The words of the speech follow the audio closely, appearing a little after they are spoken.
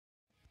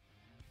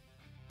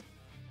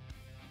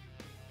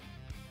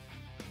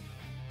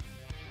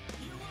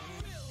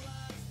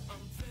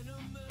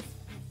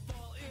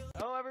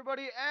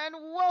everybody, and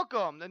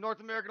welcome to North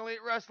American Elite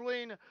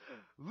Wrestling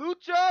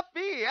Lucha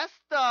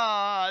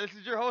Fiesta. This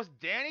is your host,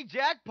 Danny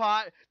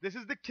Jackpot. This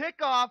is the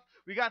kickoff.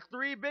 We got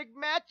three big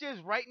matches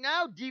right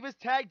now. Divas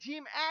Tag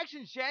Team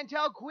Action.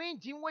 Shantel Queen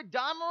teaming with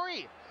Dawn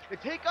Marie to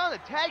take on the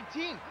tag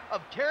team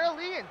of Cara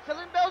Lee and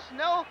Southern Belle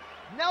Chanel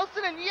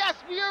Nelson. And yes,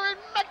 we are in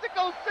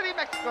Mexico City,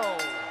 Mexico.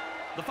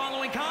 The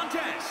following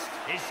contest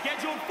is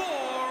scheduled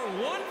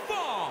for one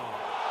fall.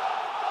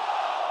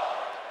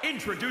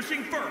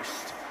 Introducing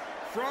first,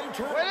 from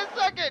Toronto. Wait a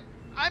second!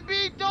 I'm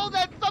being told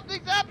that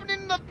something's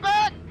happening in the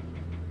back!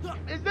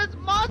 Is this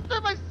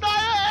Monster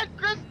Messiah and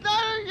Chris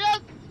Snyder?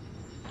 Yes!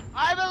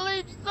 I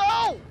believe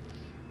so!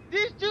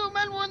 These two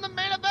men were in the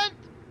main event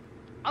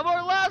of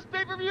our last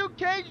pay-per-view,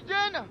 Caged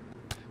In,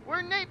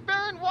 where Nate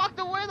Barron walked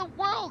away the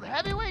World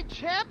Heavyweight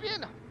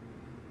Champion.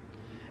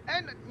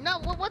 And now,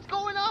 what's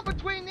going on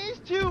between these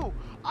two?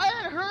 I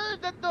had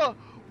heard that the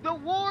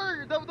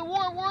war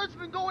war's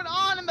been going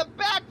on in the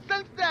back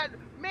since that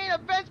main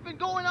event's been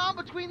going on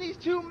between these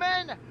two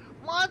men.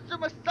 Monster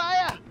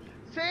Messiah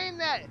saying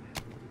that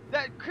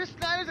Chris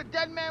Snyder's a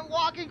dead man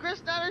walking. Chris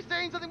Snyder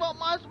saying something about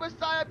Monster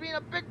Messiah being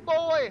a big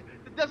boy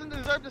that doesn't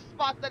deserve the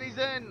spot that he's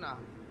in.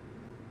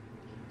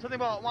 Something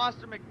about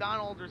Monster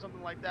McDonald or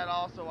something like that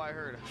also I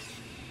heard.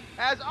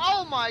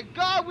 Oh my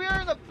god, we are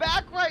in the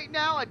back right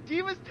now. A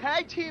Divas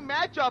Tag Team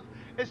matchup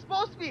is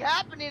supposed to be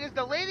happening as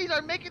the ladies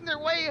are making their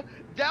way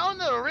down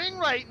the ring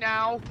right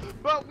now.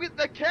 But with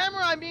the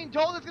camera, I'm being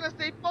told, is going to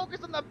stay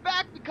focused on the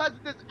back because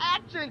of this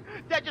action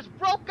that just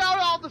broke out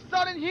all of a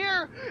sudden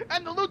here.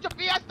 And the Lucha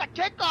Fiesta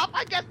kickoff,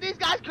 I guess these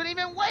guys couldn't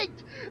even wait.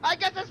 I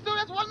guess as soon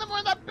as one of them were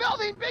in the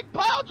building, big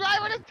pile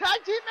driver, this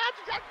tag team match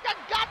has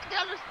got to get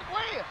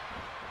underway.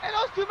 And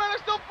those two men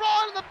are still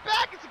brawling in the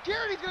back, and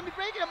security's going to be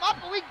breaking them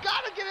up, but we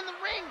got to get in the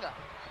ring.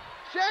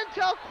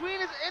 Shantel Queen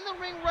is in the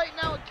ring right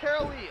now with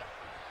Cara Lee.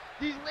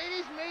 These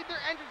ladies made their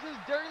entrances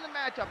during the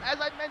matchup.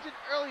 As I mentioned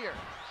earlier,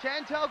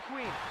 Shantel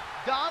Queen,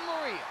 Dawn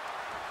Marie,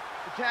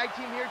 the tag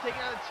team here taking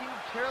on the team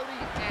of Cara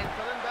Lee and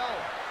Southern Belle.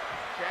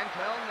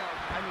 Chanel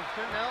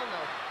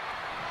Nelson.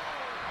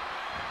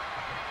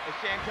 The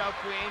Shantel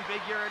Queen,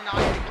 Big Uranagi,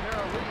 and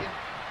Cara Lee.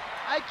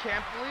 I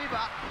can't believe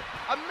a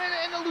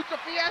minute in the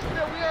Lucha Fiesta,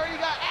 we already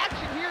got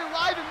action here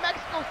live in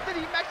Mexico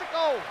City,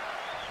 Mexico.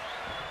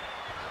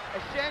 A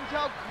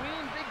Shantel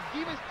Queen, Big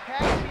Divas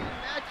tag team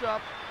matchup.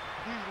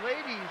 These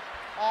ladies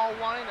all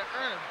wanting to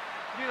earn,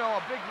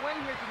 a big win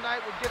here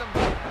tonight would get them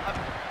a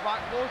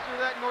lot closer to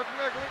that North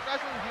American Elite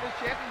Wrestling Divas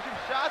Championship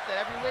shot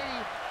that every lady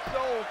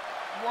so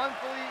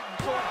covertly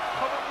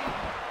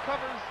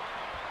covers.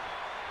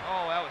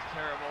 Oh, that was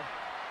terrible.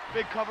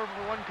 Big cover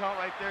for one count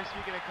right there,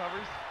 speaking of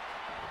covers.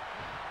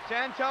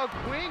 Shantel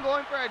Queen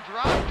going for a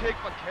drop kick,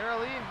 but Cara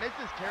Lee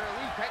misses. Cara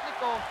Lee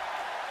technical.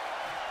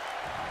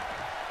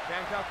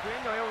 Shantel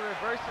Queen going able to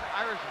reverse an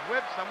Irish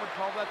whip. Some would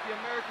call that the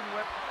American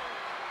whip.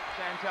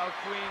 Shantel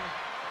Queen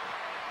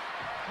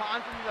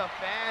taunting the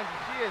fans.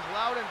 She is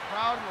loud and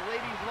proud, and the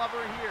ladies love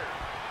her here.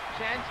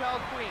 Shantel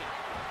Queen,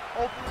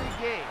 openly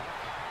gay.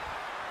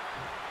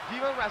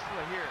 Diva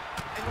wrestler here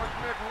in North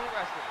American Elite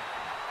Wrestling.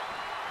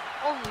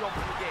 Only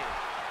openly gay.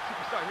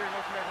 Superstar here in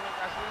North American Elite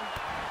Wrestling.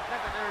 Not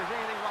that there is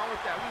anything wrong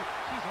with that.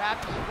 She's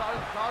happy, she's loud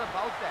and proud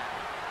about that.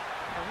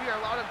 And we are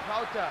loud and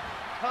proud to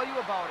tell you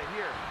about it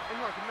here in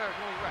North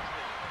American Elite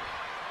Wrestling.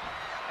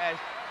 As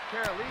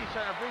Cara Lee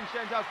trying to bring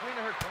Shantel Queen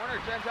to her corner.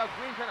 Shantel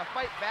Queen trying to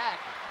fight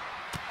back.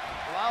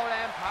 Loud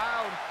and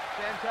proud,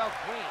 Shantel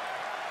Queen.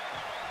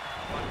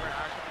 One for an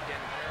Irish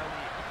again, Cara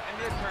Lee. And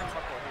the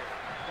turnbuckle here.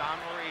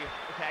 Dawn Marie,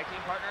 the tag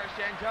team partner of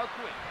Shantel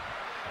Queen.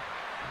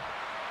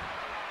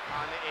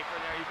 On the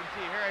apron there, you can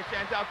see here is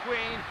Shantel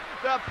Queen.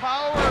 The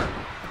power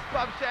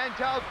of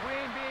Shantel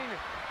Queen being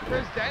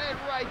presented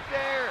right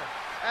there.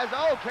 As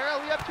Cara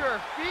Lee up to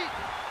her feet.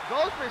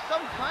 Goes for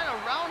some kind of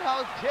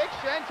roundhouse kick.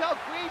 Shantel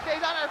Queen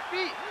stays on her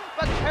feet.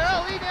 But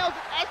Cara Lee nails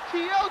an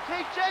STO.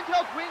 Takes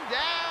Shantel Queen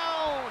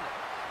down.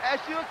 As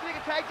she looks like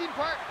a tag team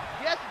partner.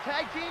 Yes, a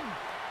tag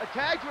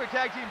to her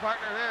tag team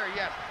partner there,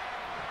 yes.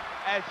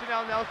 As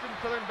Chanel Nelson,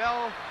 Southern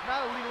Belle,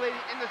 not a legal lady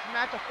in this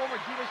match, a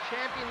former Divas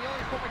champion, the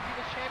only former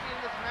Divas champion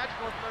in this match,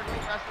 North American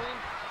Elite Wrestling.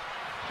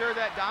 Sure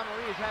that Dawn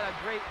Marie has had a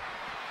great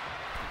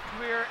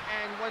career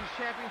and won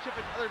championship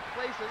in other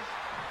places.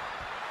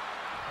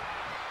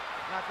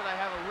 Not that I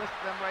have a list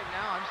of them right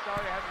now. I'm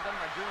sorry I haven't done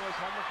my journalist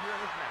homework here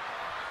in this match.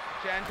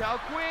 Shantel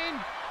Queen,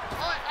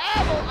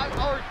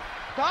 or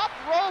top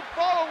rope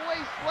fall away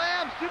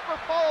slam, super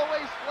fall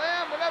away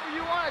slam, whatever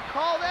you want to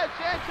call that.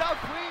 Shantel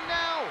Queen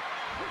now.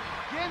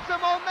 Getting some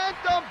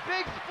momentum,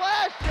 big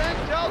splash,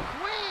 Shantel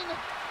Queen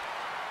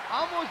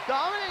almost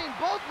dominating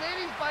both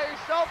ladies by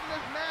herself in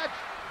this match.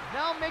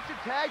 Now makes a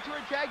tag to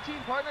her tag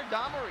team partner,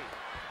 Dawn Marie.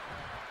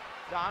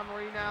 Dawn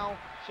Marie now,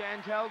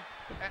 Chanel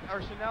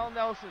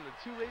Nelson, the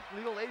two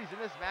legal ladies in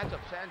this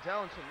matchup,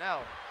 Shantel and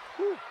Chanel.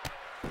 Whew.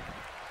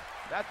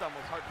 That's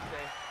almost hard to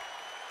say.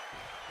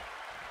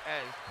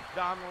 As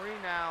Dawn Marie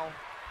now,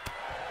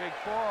 big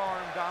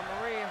forearm, Dawn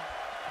Marie.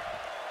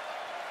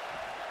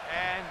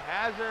 And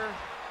has her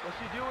What's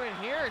she doing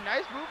here?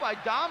 Nice move by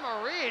Dawn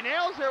Marie.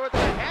 Nails her with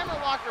a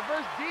hammerlock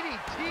reverse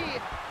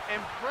DDT.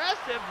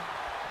 Impressive.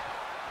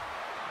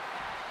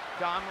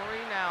 Dawn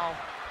Marie now.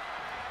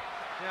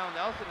 Shantel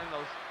Nelson in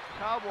those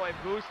cowboy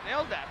boots.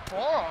 Nailed that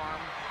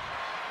forearm.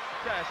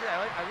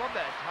 I love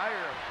that attire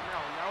of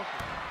Shantel Nelson.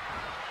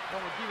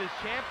 Former Divas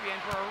champion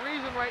for a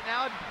reason right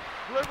now.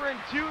 Delivering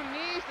 2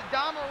 knees to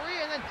Dawn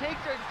Marie and then takes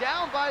her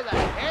down by the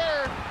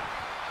hair.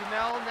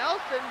 Shantel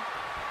Nelson.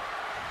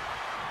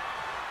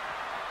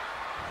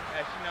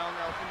 That's Shantel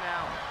Nelson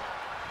now.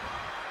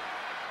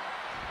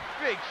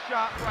 Big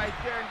shot right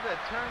there into the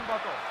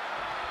turnbuckle.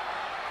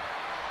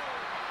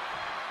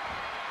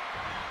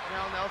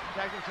 Shantel Nelson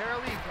tagging Tara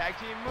Lee. Tag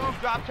team move.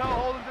 Drop toe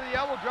hold into the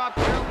elbow. Drop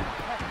Tara Lee.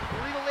 The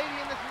legal lady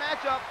in this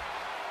matchup.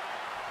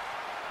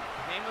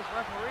 Nameless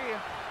referee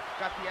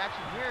got the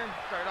action here.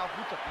 Started off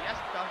Lucha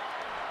Fiesta.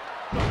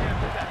 So gonna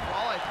put that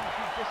ball. I see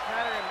she just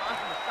had her and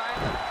launched the side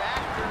of the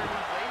back during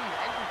these ladies'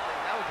 entrance.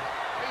 That was just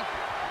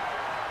crazy.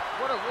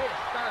 What a way to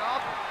start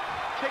off a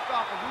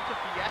kickoff of Lucha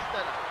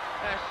Fiesta.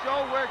 And a show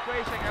where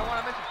Grace, I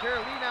want to mention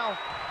Tara Lee now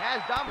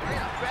has Dawn Marie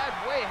in a bad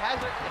way. Has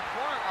her in the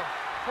corner of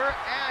her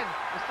and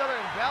the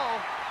Southern Belle.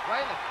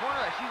 Right in the corner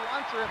that she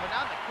wants her, but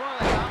not in the corner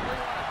that Dawn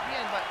Marie wants to be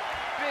in. But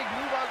big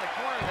move out of the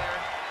corner there.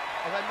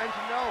 As I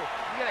mentioned,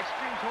 we got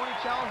Extreme Tony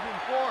challenging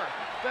for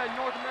the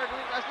North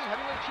American Elite Wrestling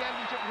Heavyweight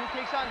Championship, who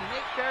takes on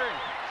Nate Barron.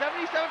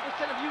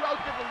 77% of you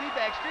out there believe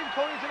that Extreme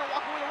Tony is going to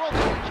walk away the World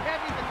Heavyweight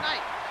Champion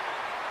tonight.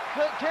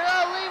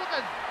 Tara Lee with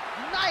a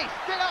nice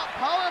sit-out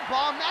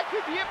powerbomb. That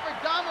could be it for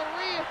Dawn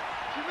Marie.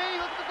 She may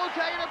look to go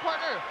tag in her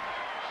partner,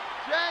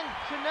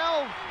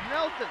 Shantel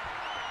Nelson.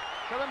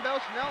 Southern Belle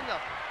Shantel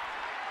Nelson.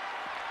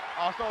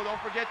 Also, don't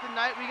forget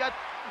tonight we got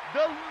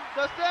the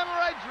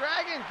Samurai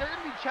Dragons. They're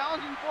going to be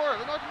challenging for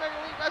the North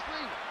American Elite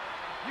Wrestling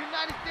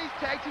United States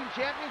Tag Team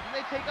Champions, and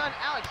they take on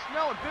Alex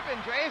Snow and Pip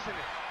Andreasen.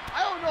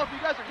 I don't know if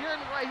you guys are hearing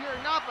me right here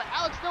or not, but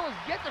Alex Snow has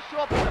yet to show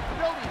up in the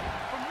building.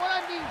 From what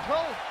I'm being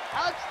told,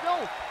 Alex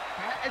Snow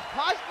is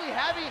possibly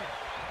having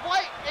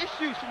flight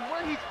issues from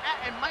where he's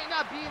at and might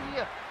not be in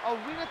the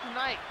arena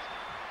tonight.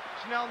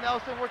 Shantel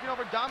Nelson working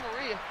over Dawn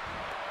Marie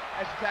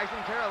as she tags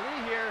in Tara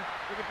Lee here,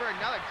 looking for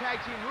another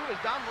tag team move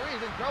as Dawn Marie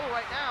is in trouble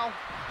right now.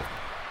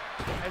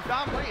 As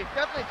Dawn Marie is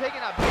definitely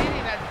taking a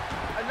beating as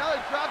another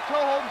drop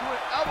toe hold into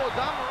an elbow.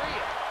 Dawn Marie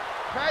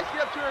tries to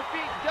get up to her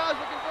feet, does,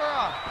 looking for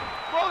a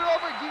float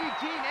over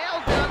DDT,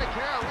 nails down to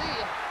Tara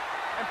Lee.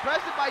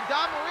 Impressive by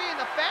Dawn Marie, and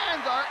the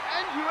fans are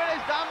into it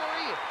as Dawn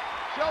Marie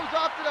shows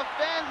off to the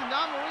fans, and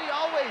Dawn Marie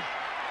always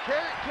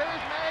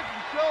charismatic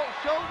and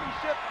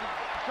showmanship.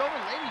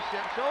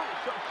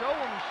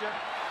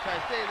 Try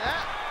to say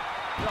that.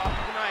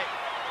 Also tonight,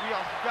 we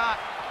also got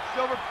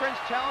Silver Prince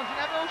challenging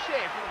Evan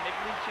O'Shea for the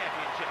Maple League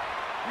Championship.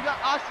 We got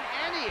Austin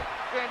Andy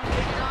going to be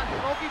taking on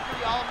Smokey for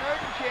the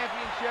All-American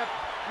Championship.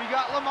 We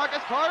got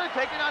LaMarcus Carter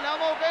taking on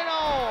Elmo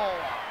Veno.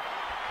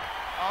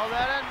 All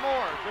that and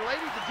more. The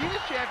ladies, the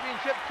Divas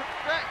Championship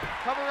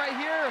cover right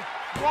here.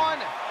 1,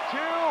 2.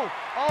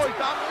 Oh,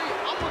 Dawn Marie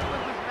almost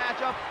wins this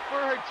matchup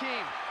for her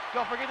team.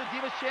 Don't forget the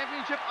Divas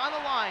Championship on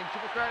the line.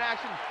 Triple threat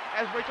action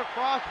as Rachel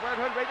Cross, Red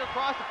Hood Rachel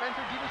Cross defends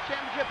her Divas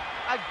Championship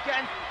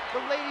against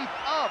the ladies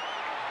of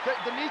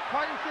Denise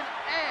Parkinson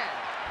and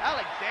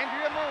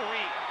Alexandria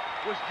Marie.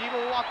 Which Diva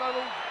will walk out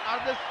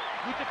of this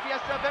Lucha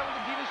Fiesta event with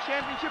the Divas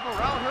Championship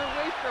around her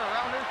waist or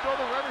around her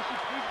shoulder, wherever she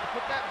pleases to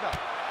put that belt.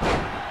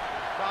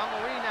 Dawn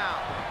Marie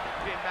now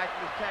getting back to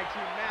this tag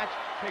team match,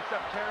 picks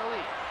up Tara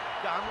Lee.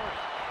 Dawn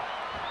Marie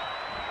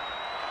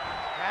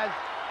has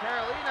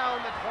Tara Lee now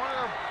in the corner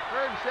of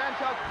her and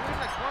Shantel Queen in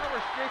the corner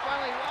where Straight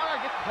finally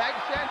Water gets the tag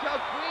to Shantel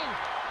Queen.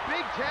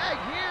 Big tag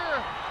here.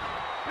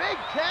 Big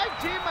tag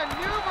team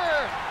maneuver.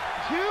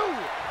 2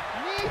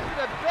 knees to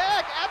the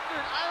back after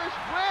an Irish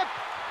whip.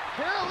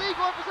 Tara Lee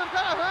going for some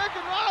kind of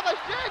hurricane run, but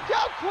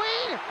Shantel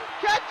Queen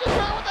catches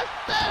her with a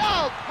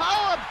sit-out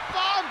power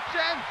bomb.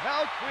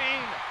 Shantel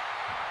Queen.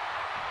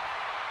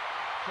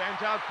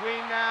 Shantel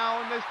Queen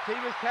now in this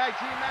Divas tag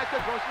team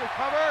matchup goes to the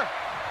cover.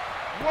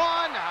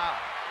 1,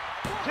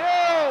 2.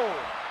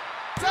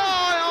 No,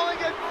 I only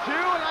get 2,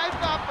 and I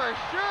thought for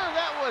sure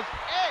that was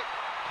it.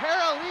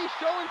 Tara Lee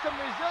showing some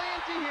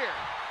resiliency here.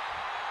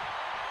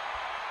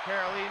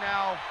 Tara Lee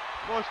now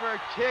goes for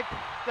a kick,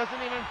 doesn't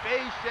even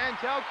phase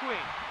Shantel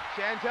Queen.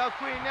 Shantel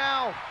Queen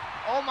now.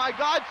 Oh my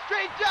God,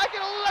 straight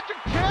jacket,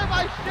 electric chair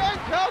by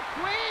Shantel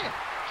Queen.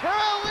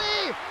 Tara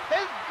Lee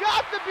has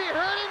got to be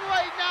hurting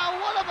right now.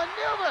 What a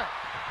maneuver.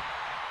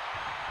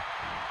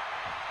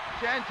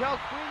 Shantel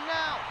Queen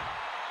now.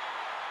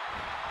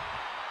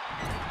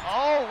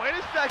 Oh, wait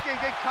a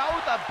second, get caught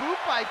with a boot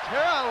by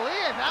Tara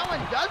Lee, and that one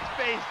does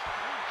face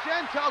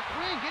Shantel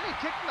Queen. Getting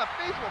kicked in the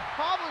face will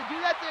probably do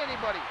that to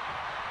anybody.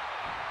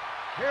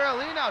 Tara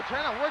Lee now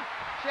trying to work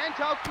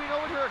Shantel Queen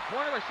over to her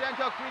corner, with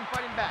Shantel Queen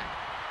fighting back.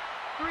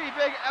 3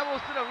 big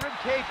elbows to the rib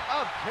cage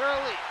of Tara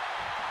Lee.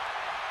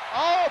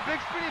 Oh, big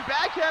spinning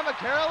backhand, but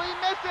Tara Lee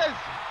misses.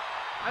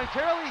 And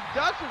Tara Lee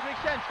ducks, which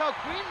makes Shantel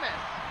Queen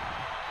miss.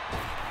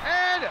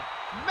 And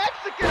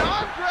Mexican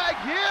arm drag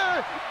here,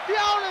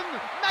 down in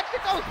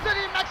Mexico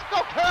City,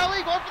 Mexico. Carol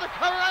Lee going for the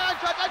cover on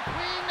Shantel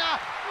Queen.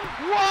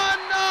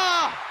 One.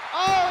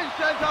 Oh, and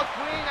Shantel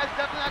Queen, that's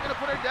definitely not going to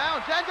put her down.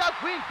 Shantel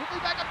Queen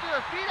quickly back up to her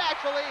feet,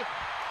 actually.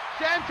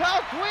 Shantel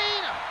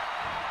Queen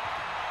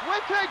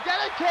with her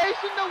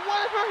dedication to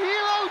one of her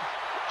heroes,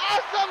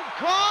 Awesome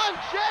Khan.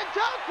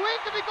 Shantel Queen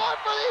could be going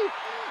for the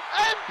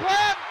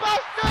implant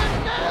buster.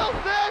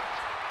 Nails it.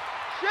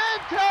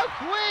 Shantel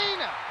Queen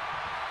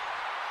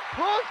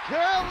pulls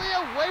Carol Lee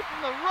away from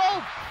the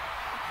ropes.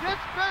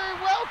 This very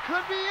well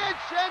could be it.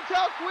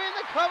 Shantel Queen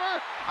the cover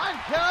on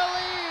Carol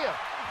Lee.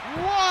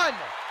 1,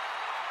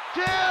 2,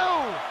 3,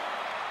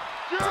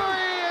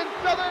 and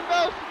Southern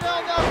Belle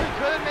Chanel Nelson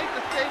couldn't make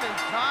the save in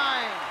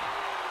time.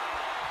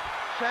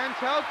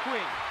 Shantel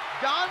Queen,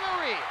 Dawn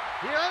Marie,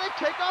 here on the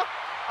kickoff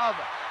of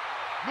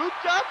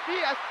Lucha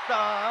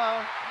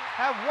Fiesta,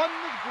 have won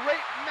this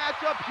great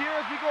matchup here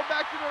as we go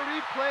back to the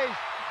replays.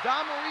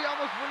 Dawn Marie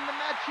almost won the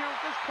match here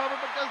with this cover,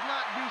 but does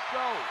not do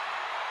so.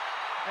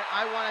 And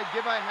I want to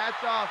give my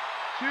hats off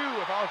to,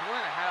 if I was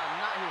wearing a hat,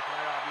 I'm not here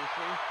tonight,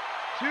 obviously,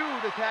 to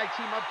the tag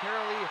team of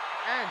Carol Lee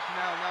and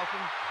Chanel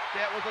Nelson.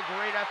 That was a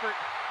great effort,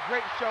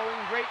 great showing,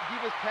 great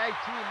Divas tag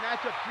team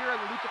matchup here on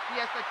the Lucha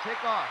Fiesta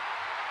kickoff.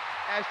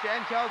 As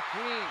Shantel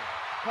Queen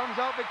comes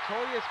out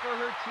victorious for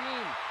her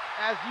team.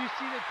 As you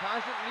see the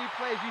constant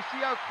replays, you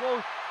see how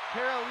close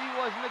Carol Lee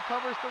was in the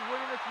covers to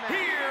winning this match.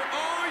 Here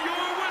are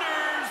your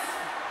winners.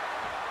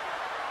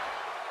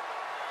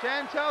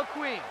 Shantel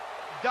Queen,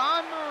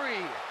 Dawn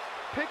Marie,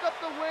 pick up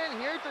the win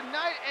here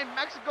tonight in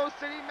Mexico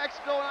City,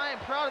 Mexico, and I am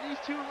proud of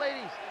these two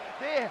ladies.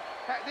 They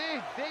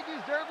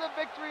deserve the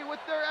victory with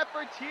their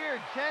efforts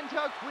here.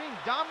 Shantel Queen,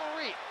 Dawn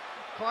Marie,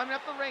 climbing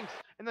up the ranks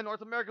in the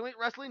North American Elite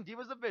Wrestling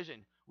Divas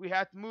division. We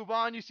have to move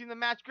on. You've seen the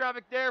match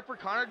graphic there for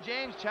Connor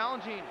James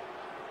challenging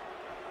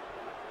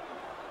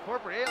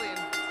Corporate Alien.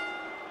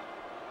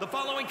 The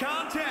following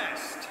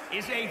contest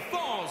is a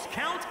Falls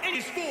Count and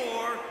is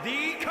for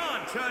the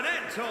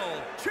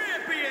Continental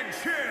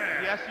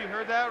Championship. Yes, you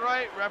heard that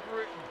right.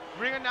 Referee,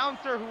 ring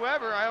announcer,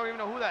 whoever. I don't even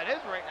know who that is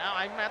right now.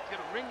 I'm gonna have to get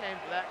a ring name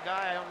for that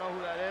guy. I don't know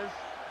who that is.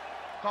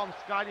 Call him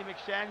Scotty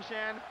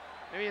McShan-Shan.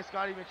 Maybe it's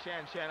Scotty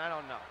McShan-Shan. I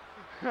don't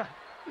know.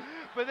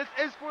 But this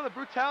is for the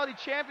Brutality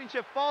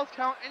Championship. Falls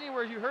Count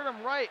Anywhere. You heard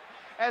him right.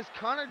 As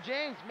Connor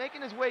James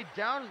making his way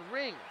down the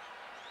ring.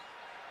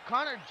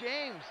 Connor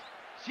James.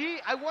 Gee,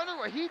 I wonder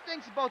what he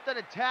thinks about that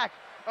attack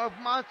of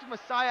Monster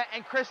Messiah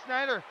and Chris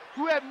Snyder,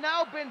 who have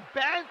now been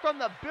banned from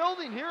the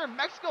building here in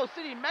Mexico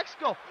City,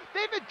 Mexico.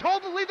 They've been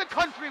told to leave the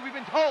country, we've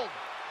been told.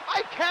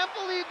 I can't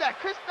believe that.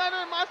 Chris Snyder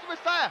and Monster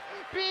Messiah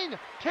being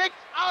kicked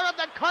out of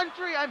the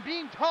country, I'm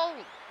being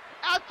told.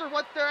 After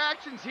what their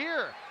actions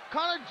here.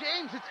 Connor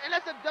James, it's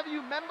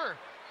NSFW member,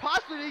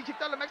 possibly being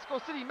kicked out of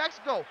Mexico City,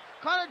 Mexico.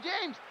 Connor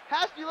James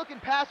has to be looking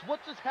past what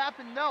just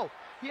happened. No,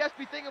 he has to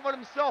be thinking about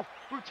himself.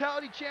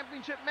 Brutality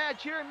Championship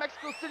match here in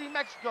Mexico City,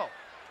 Mexico.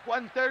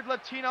 1/3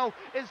 Latino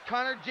is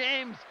Connor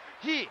James.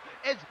 He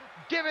is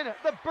given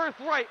the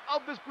birthright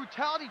of this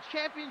Brutality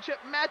Championship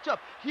matchup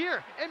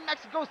here in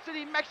Mexico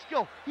City,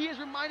 Mexico. He has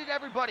reminded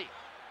everybody.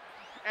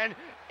 And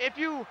if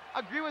you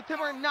agree with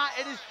him or not,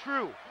 it is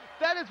true.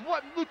 That is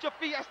what Lucha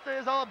Fiesta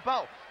is all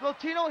about.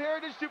 Latino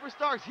heritage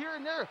superstars here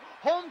in their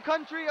home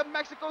country of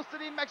Mexico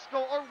City,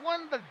 Mexico, or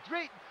one of the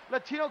great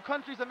Latino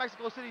countries of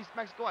Mexico City,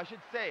 Mexico, I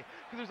should say.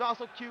 Because there's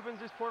also Cubans,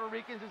 there's Puerto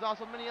Ricans, there's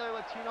also many other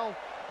Latino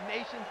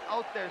nations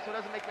out there, so it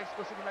doesn't make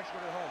Mexico City, Mexico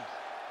their homes.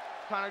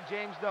 Connor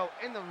James, though,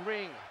 in the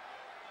ring,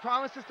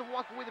 promises to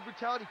walk away the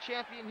Brutality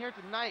Champion here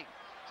tonight.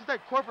 Just like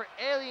Corporate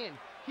Alien,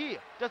 he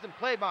doesn't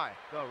play by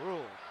the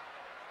rules.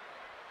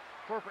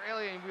 Corporate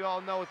Alien, we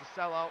all know, is a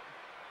sellout.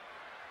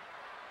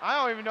 I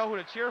don't even know who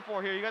to cheer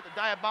for here. You got the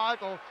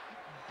diabolical,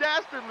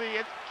 dastardly,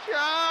 it's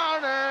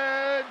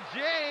Connor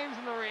James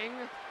in the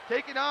ring,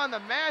 taking on the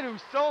man who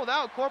sold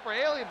out Corporate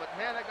Alien, but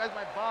man, that guy's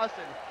my boss,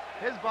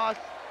 and his boss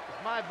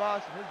is my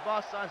boss, and his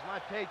boss signs my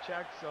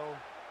paycheck, so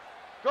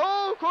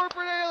go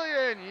Corporate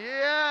Alien,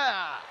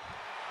 yeah!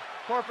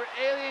 Corporate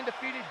Alien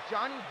defeated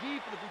Johnny D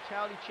for the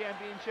Brutality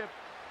Championship,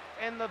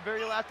 and the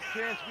very last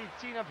appearance we'd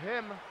seen of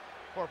him,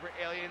 Corporate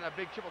Alien, a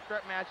big triple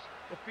threat match,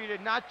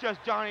 defeated not just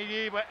Johnny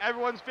D, but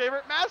everyone's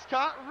favorite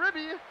mascot,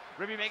 Ribby.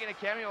 Ribby making a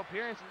cameo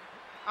appearance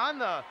on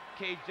the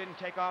Caged In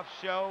Takeoff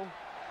show.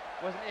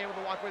 Wasn't able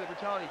to walk away the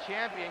Brutality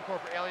Champion.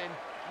 Corporate Alien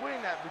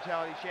winning that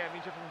Brutality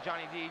Championship from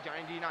Johnny D.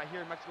 Johnny D not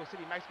here in Mexico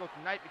City, Mexico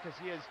tonight because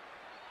he is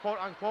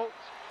quote unquote,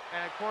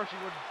 and of course you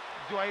would,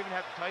 do I even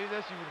have to tell you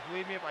this? You would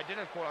believe me if I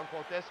didn't quote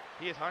unquote this.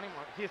 He is hunting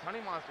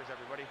monsters,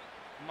 everybody.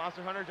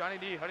 Monster Hunter Johnny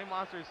D, hunting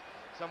monsters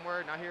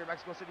somewhere, not here in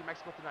Mexico City,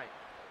 Mexico tonight.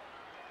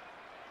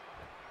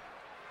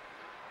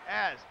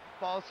 As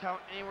Falls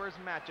Count Anywhere's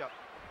matchup,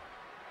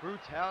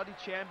 Brutality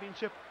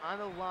Championship on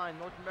the line,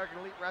 North American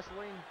Elite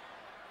Wrestling,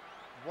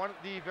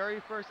 the very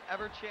first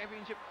ever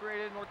championship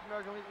created in North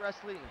American Elite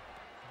Wrestling,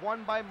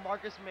 won by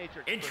Marcus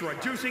Matrix.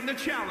 Introducing the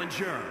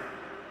challenger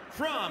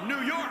from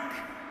New York,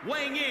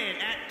 weighing in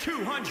at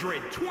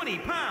 220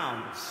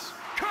 pounds,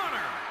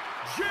 Connor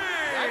James.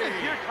 I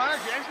didn't hear Connor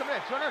James coming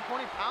in at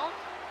 220 pounds.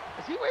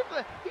 Is he waiting for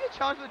the, he can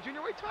challenge for the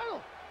Juniorweight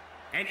title.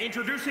 And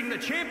introducing the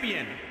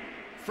champion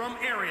from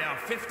Area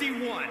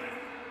 51,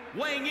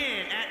 weighing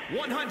in at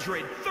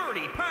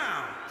 130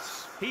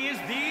 pounds, he is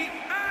the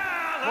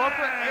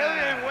Corporate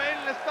Alien, weighing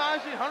an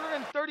astonishing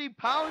 130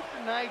 pounds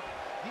tonight.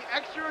 The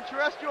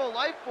extraterrestrial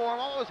life form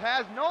almost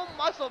has no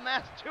muscle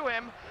mass to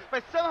him,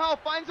 but somehow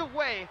finds a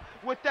way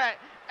with that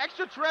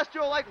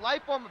extraterrestrial-like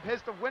life form of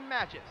his to win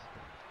matches.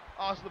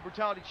 Also the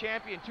Brutality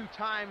Champion 2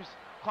 times.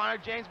 Connor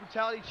James,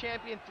 Brutality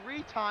Champion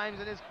 3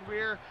 times in his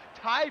career,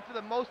 tied for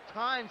the most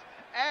times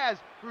as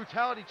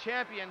Brutality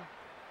Champion.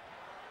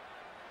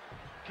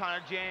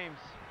 Connor James,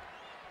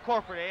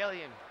 Corporate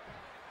Alien,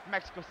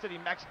 Mexico City,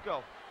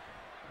 Mexico.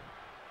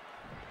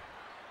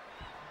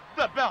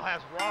 The bell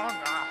has rung.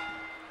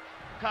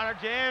 Connor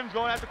James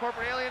going after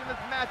Corporate Alien in this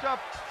matchup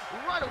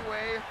right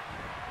away.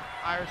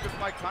 Irish whip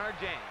by Connor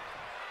James.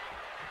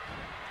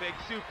 Big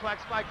suplex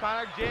by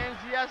Connor James.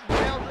 Yes,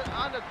 nails it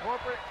onto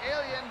Corporate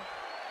Alien.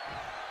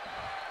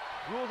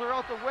 Rules are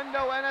out the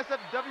window.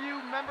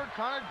 NSFW member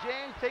Connor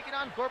James taking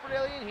on Corporate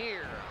Alien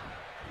here.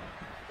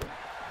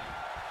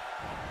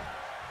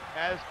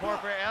 As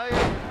Corporate Alien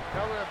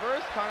double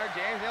reverse, Connor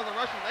James nails a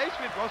Russian leg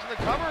sweep, goes to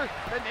the cover.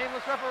 The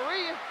nameless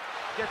referee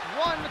gets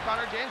one.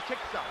 Connor James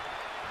kicks up.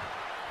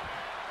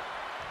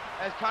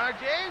 As Connor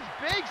James,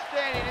 big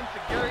standing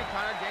insecurity.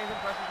 Connor James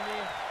impresses me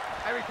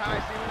every time I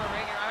see him in the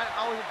ring, and I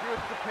always agree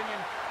with his opinion.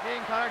 Me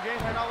and Connor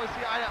James, I don't always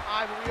see eye to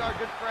eye, but we are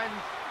good friends.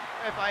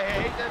 If I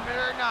hate to admit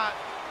it or not,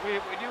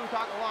 we do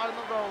talk a lot on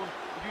the road.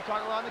 We do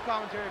talk a lot in the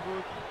commentary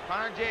booth.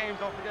 Connor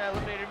James, don't forget I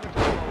eliminated him in the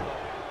Turkey Bowl.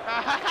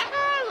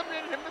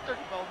 Eliminated him in the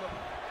Turkey Bowl.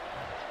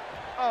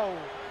 Oh,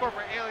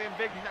 Corporate Alien,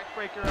 big neck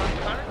breaker on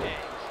Connor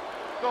James.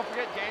 Don't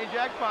forget Danny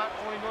Jackpot,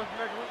 only North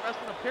American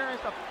wrestling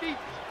appearance,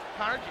 defeats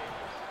Connor James.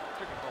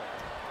 Turkey Bowl,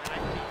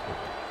 19.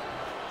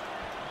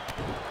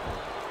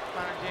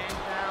 Connor James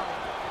now.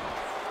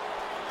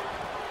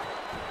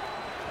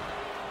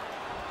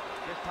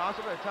 Gets tossed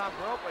over the top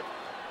rope, but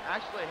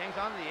actually hangs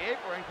on to the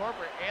apron.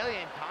 Corporate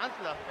Alien taunts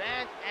to the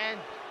fans, and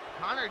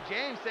Connor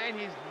James saying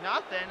he's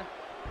nothing.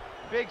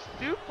 Big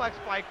suplex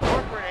by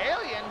Corporate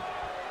Alien.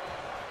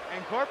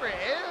 And Corporate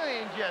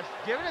Alien just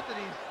giving it to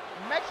these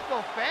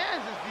Mexico fans,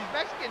 as these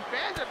Mexican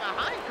fans are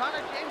behind Connor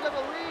James, I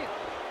believe.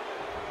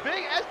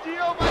 Big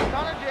STO by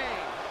Connor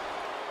James.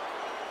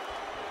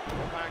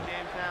 Connor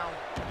James now.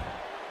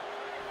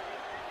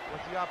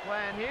 What's he got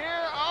planned here?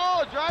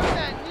 Oh, driving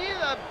that knee to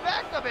the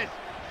back of his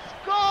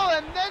skull,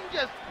 and then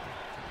just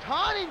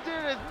taunting to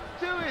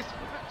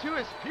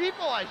his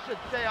people, I should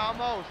say,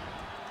 almost.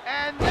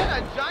 And then a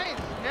giant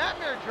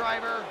snapmare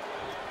driver.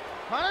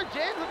 Connor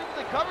James looking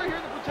for the cover here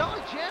in the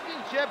Brutality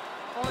Championship.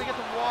 Only gets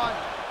a one.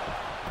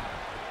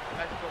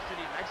 Mexico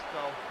City,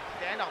 Mexico.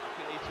 Standoff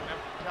between these two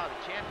members of the Brutality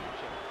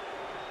Championship.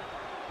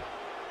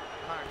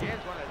 Connor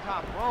James running the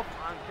top rope,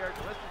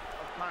 uncharacteristic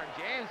of Connor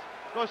James.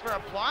 Goes for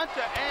a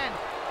plancha and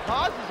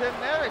causes him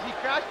there as he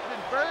crashes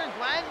and burns,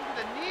 lands into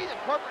the knees of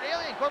Corporate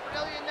Alien. Corporate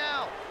Alien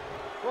now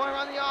going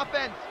around the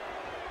offense.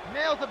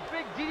 Nails a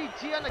big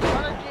DDT on the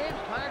Connor James.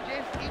 Connor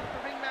James eats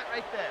the ring mat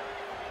right there.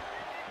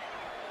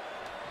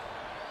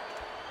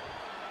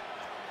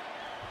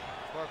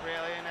 Corporate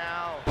Alien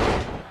now.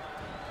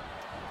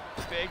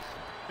 Big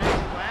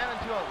slam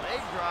into a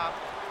leg drop.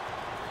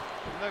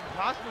 Look,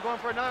 possibly going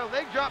for another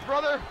leg drop,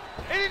 brother.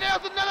 And he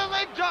nails another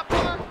leg drop,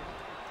 brother.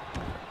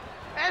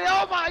 And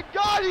oh my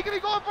God, he could be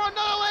going for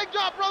another leg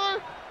drop,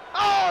 brother.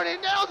 Oh, and he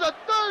nails a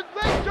third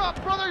leg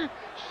drop, brother.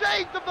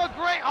 Shades of the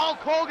great Hulk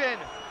Hogan.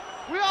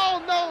 We all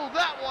know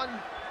that one.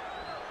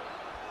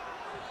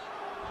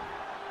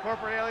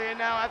 Corporate Alien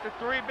now, after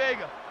 3 big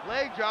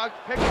leg drops,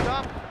 picks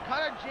up.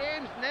 Connor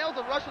James nails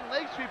a Russian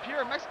leg sweep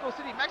here in Mexico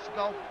City,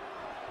 Mexico.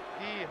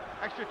 The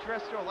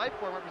extraterrestrial life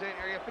form representing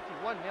Area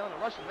 51, nailing a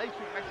Russian leg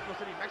sweep, Mexico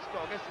City, Mexico,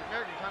 against the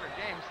American Connor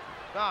James.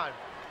 God.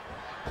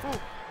 Whew.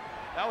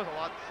 That was a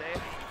lot to say.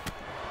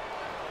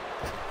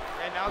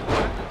 And now going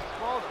to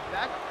swallow the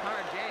back of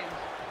Connor James.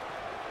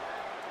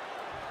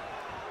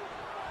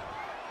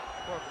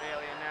 Corporate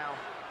Alien now.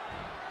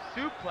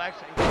 Suplex,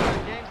 and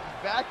Connor James'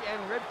 back and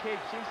ribcage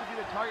seems to be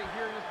the target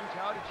here in this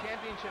Brutality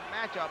Championship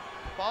matchup.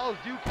 Falls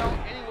do count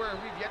anywhere.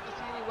 We've yet to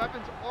see any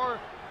weapons or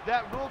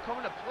that rule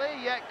coming to play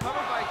yet.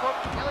 Covered by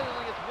Corporate Alien,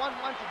 only gets one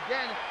once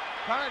again.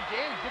 Connor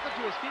James gets up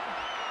to his feet.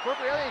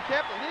 Corporate Alien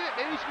can't believe it.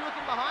 Maybe she's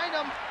looking behind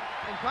him.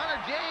 And Connor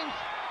James,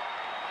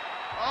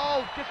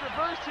 oh, gets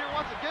reversed here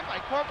once again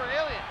by Corporate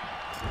Alien.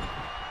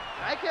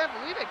 I can't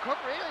believe it.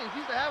 Corporate Alien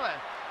seems to have an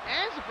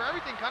answer for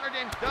everything Connor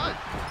James does.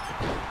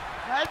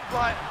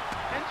 Headbutt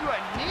into a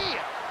knee.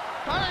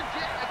 Connor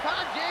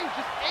James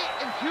just ate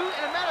in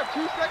a matter of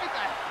 2 seconds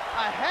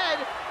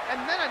ahead,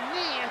 and then a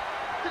knee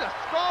to the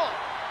skull.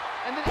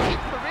 And then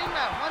eats the ring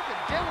mat once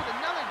again with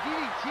another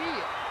DDT.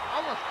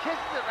 Almost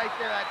kisses it right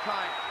there that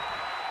time.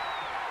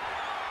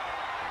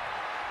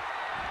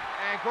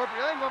 And Corporate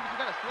Alien going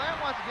for a slam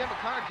once again, but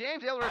Connor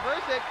James able to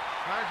reverse it.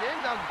 Connor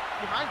James now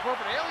behind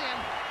Corporate Alien.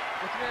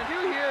 What's he gonna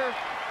do here?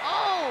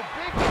 Oh,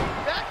 big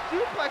back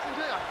suplex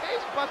into a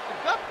face buster,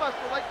 gut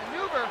buster like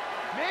maneuver.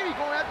 Maybe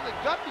going after the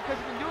gut because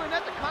he's been doing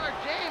that to Connor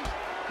James.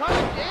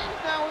 Connor James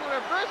now with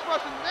a reverse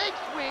Russian leg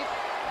sweep.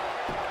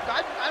 I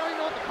don't even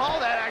know what to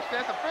call that,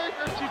 actually. That's the very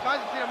first 2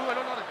 times I've seen a move I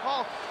don't know what to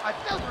call. I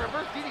think that was a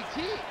reverse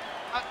DDT.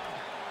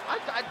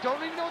 I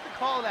don't even know what to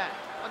call that.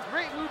 A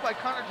great move by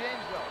Connor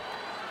James, though.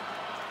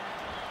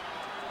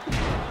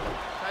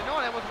 I know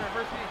that wasn't a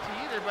reverse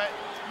DDT either, but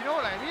you know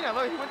what I mean.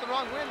 He went the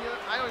wrong way.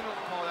 I don't even know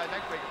what to call that.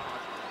 Neck breaker,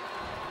 possibly.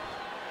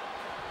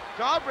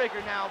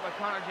 Jawbreaker now by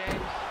Connor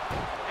James.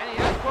 And he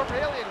has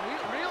Corporate Alien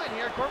reeling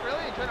here. Corporate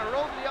Alien trying to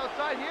roll to the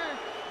outside here.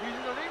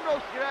 Using the ring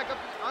ropes to get back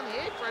up on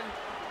the apron.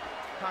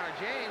 Connor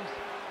James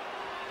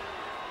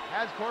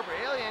has Corporate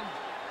Alien.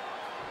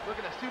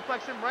 Looking to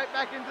suplex him right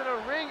back into the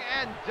ring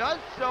and does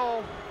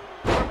so.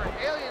 Corporate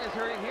Alien is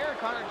hurting here.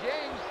 Connor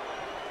James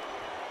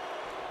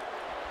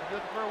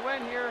looking for a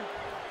win here.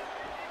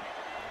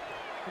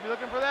 Could be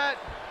looking for that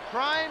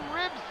prime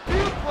rib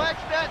suplex,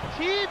 that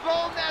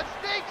T-bone, that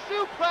snake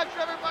suplex,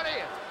 everybody.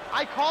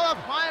 I call it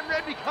prime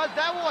rib because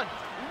that one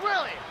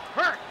really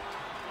hurt.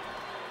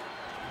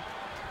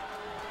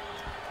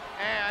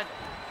 And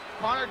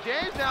Connor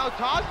James now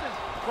tosses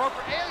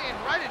Corporate Alien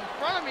right in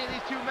front of me.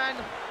 These 2 men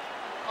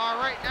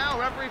are right now.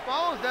 Referee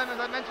follows them. As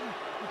I mentioned,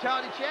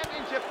 Brutality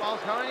Championship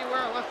falls count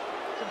anywhere unless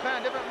some kind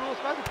of different rule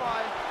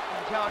specified.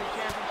 Brutality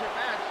Championship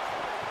match.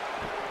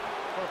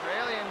 Corporate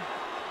Alien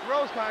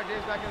throws Connor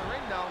James back in the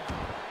ring though.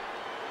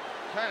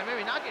 Trying to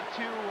maybe not get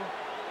too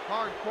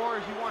hardcore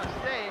as you want to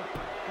stay.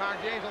 Connor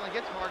James only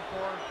gets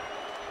hardcore.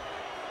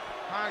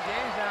 Connor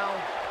James now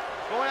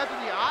going after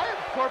the eye of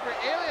Corporate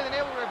Alien and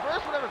able to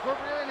reverse whatever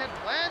Corporate Alien had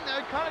planned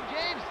there. Connor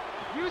James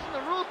using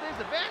the rules to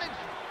his advantage.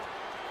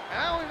 And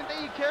I don't even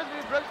think he cares if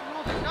he breaks the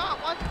rules or not.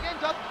 Once again,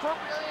 tosses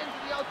Corporate Alien to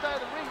the outside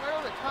of the ring, right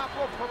over the top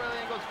rope. Corporate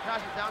Alien goes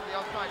crashes down to the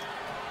outside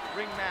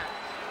ring mat.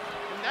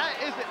 And that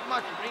isn't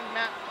much ring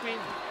mat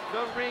between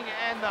the ring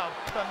and the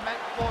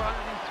cement floor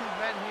under these 2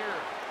 men here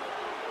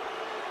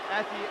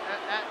at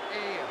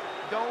a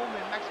dome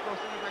in Mexico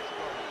City,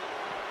 Mexico.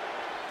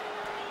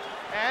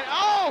 And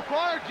oh,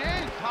 Connor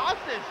James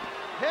tosses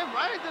him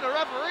right into the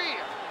referee.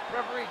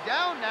 Referee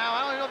down now.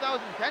 I don't even know if that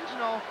was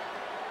intentional.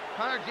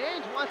 Connor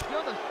James wants to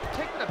be able to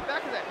kick to the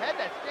back of the head.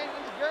 That's standing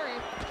insecurity.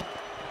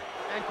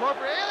 And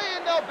Corporate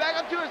Alien though back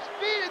up to his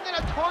feet and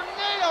then a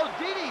tornado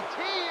DDT.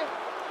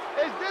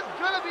 Is this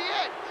gonna be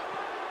it?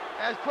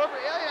 As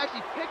Corporate Alien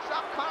actually picks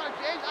up Connor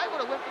James. I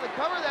would have went for the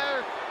cover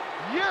there.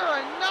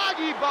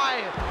 Uranagi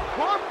by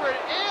Corporate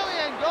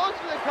Alien goes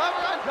for the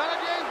cover on Connor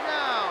James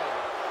now.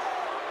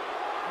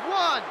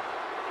 1,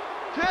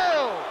 2.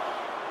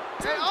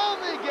 They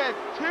only get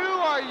 2.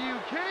 Are you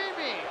kidding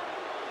me?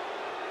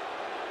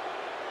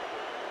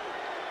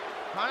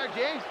 Connor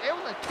James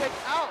able to kick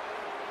out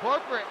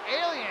Corporate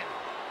Alien.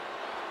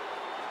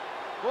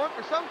 Going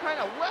for some kind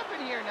of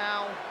weapon here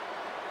now.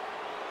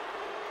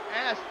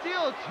 And a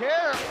steel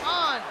chair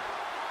on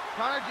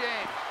Connor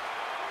James.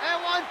 And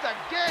once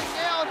again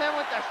nailed him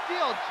with the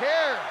steel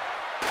chair.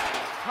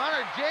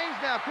 Connor James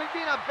now could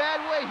be in a bad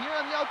way here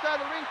on the outside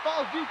of the ring.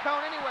 Falls do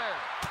count anywhere.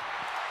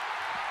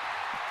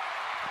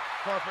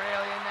 Corporate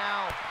Alien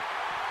now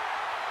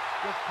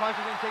just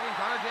punches and kicking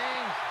Connor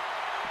James.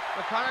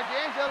 But Connor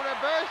James able to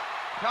reverse.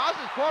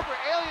 Tosses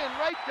Corporate Alien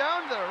right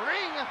down to the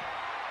ring.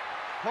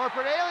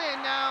 Corporate Alien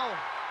now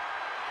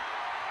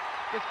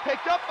gets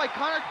picked up by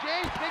Connor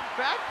James. Big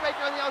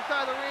backbreaker on the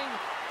outside of the ring.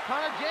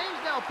 Connor James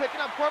now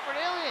picking up Corporate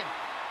Alien.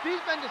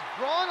 These men just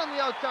brawling on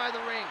the outside of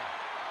the ring.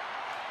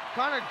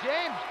 Connor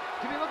James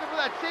could be looking for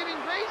that saving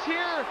grace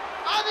here.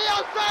 On the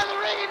outside of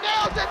the ring, he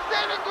nails it.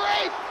 Saving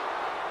grace.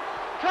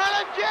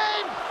 Connor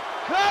James,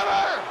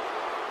 cover.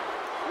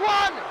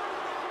 1,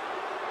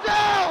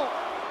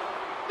 2.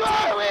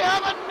 We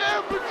have a new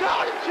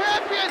Brutality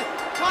Champion.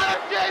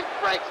 Connor James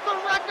breaks the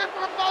record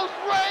for most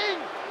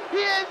reigns.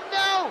 He is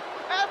now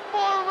at 4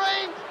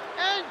 reigns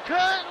and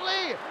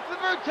currently the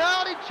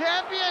Brutality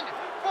Champion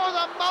for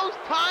the most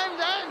times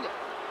and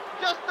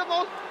just the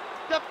most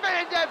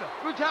definitive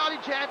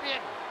Brutality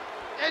Champion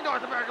in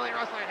North American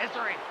Wrestling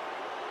history.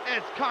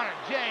 It's Connor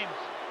James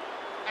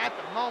at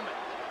the moment.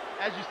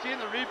 As you see in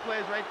the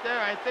replays right there,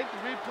 I think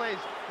the replays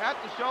have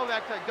to show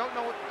that because I don't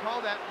know what to call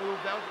that move.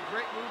 That was a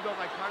great move though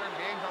by Connor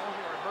James, almost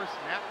like a reverse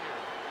snap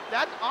mirror.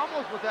 That's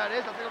almost what that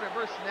is. I think a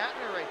reverse snap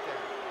mirror right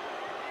there.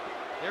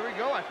 There we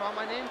go. I found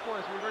my name for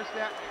it. It's reverse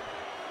snap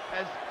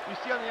mirror. As you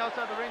see on the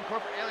outside of the ring,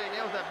 Corporate Alien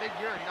nails that big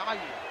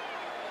Uranagi.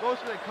 Goes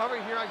for the cover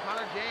here on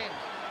Connor James.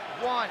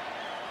 1,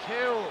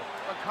 2.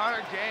 But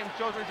Connor James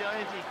shows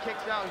resilience. He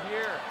kicks out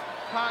here.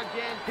 Connor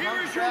James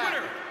comes Here's your back.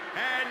 winner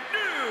and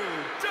new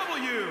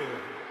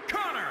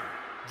Connor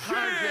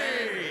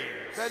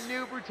James, the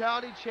new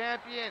Brutality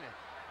Champion.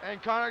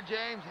 And Connor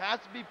James has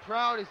to be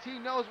proud as he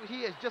knows what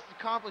he has just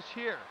accomplished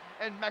here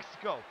in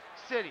Mexico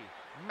City,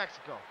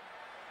 Mexico.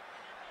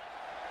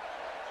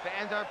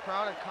 Fans are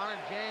proud of Connor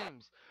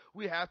James.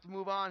 We have to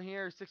move on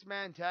here.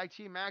 6-man tag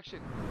team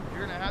action.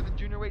 You're going to have the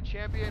Juniorweight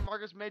champion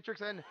Marcus Matrix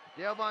and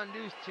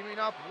Deuce teaming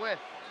up with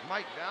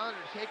Mike Valander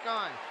to take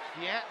on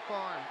the Ant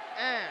Farm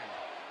and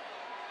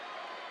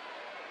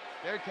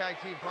their tag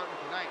team partner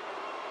tonight.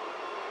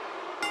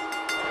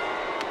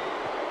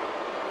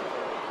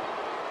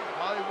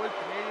 Hollywood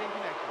Canadian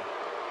Connection.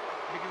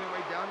 Making their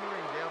way down the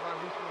ring. Dale Von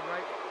Deuce on the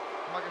right,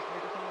 Marcus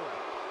Matrix on the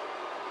left.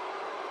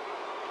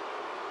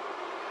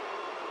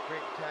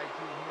 Great tag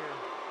team here.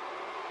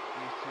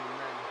 These two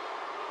men.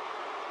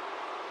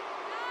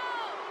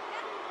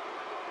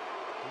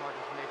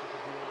 Marcus Matrix,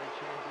 the Juniorweight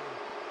champion,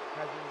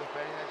 has been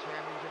defending that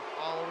championship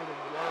all over the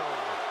world.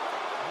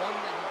 Won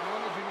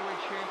the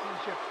Juniorweight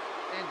championship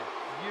in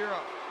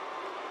Europe,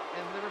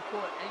 in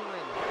Liverpool,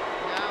 England.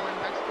 Now in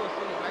Mexico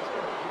City,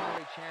 Mexico is the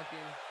Juniorweight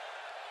champion.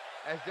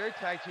 As their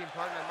tag team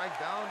partner, Mike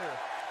Valander,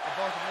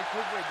 about to make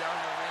his way down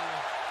the ring.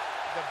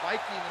 The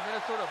Viking, the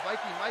Minnesota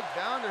Viking, Mike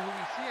Valander, who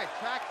we see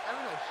attack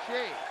Evan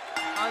O'Shea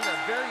on the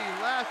very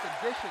last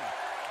edition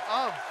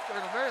of,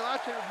 or the very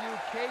last pay-per-view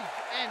Cage.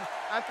 And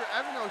after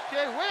Evan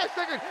O'Shea, wait a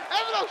second,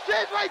 Evan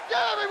O'Shea's right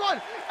there,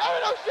 everyone!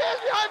 Evan O'Shea's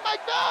behind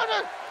Mike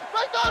Valander!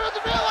 Mike Valander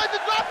doesn't realize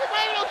the drop kick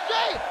by Evan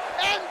O'Shea!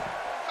 And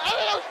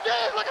Evan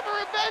O'Shea is looking for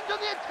revenge on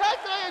the attack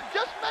that I had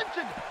just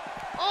mentioned!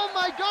 Oh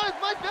my God, it's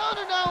Mike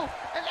Valander now,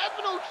 and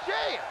Evan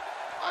O'Shea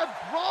are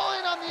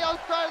brawling on the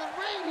outside of the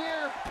ring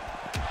here.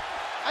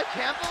 I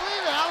can't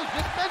believe it, I was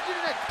just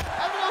mentioning it.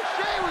 Evan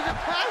O'Shea was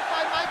attacked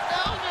by Mike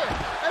Valander.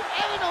 If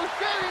Evan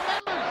O'Shea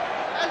remembers,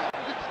 as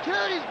the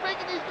security's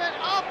breaking these men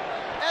up,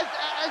 as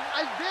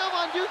Dale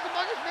Von Deuce and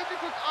Marcus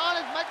Matrix was on,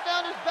 as Mike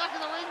Valander's back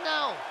in the ring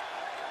now.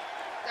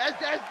 As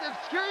the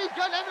security's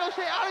gotten Evan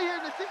O'Shea out of here,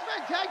 the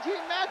six-man tag team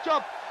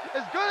matchup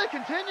is going to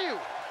continue.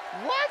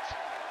 What?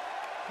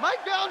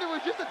 Mike Valander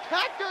was just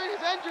attacked during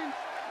his entrance,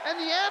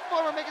 and the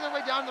Ant-Farm are making their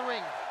way down the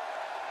ring.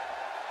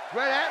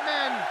 Red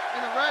Ant-Man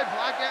in the red,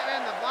 Black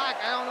Ant-Man in the black.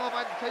 I don't know if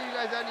I have to tell you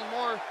guys that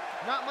anymore.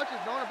 Not much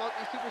is known about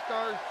these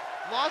superstars.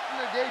 Lost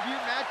in their debut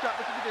matchup.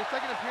 This will be their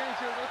second appearance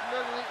here in North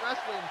American Elite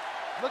Wrestling.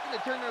 Looking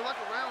to turn their luck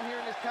around here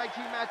in this tag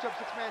team matchup,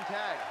 six-man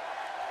tag.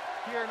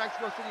 Here in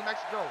Mexico City,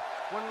 Mexico.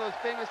 One of those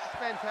famous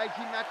six-man tag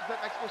team matches that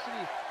Mexico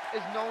City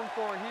is known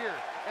for here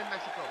in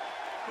Mexico.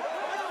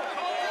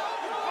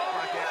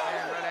 Black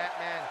Ant-Man, Red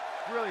Ant-Man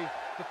really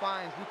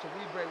defines Lucha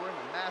Libre, wearing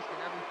the mask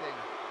and everything.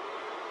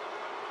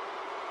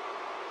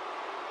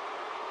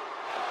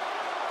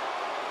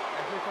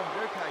 And here comes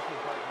their tag team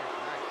partner here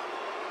tonight.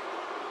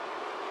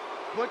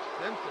 Butch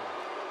Simpson.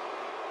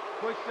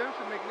 Butch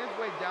Simpson making his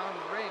way down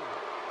the ring.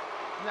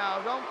 Now,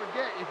 don't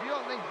forget, if you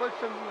don't think Butch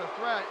Simpson is a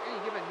threat any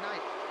given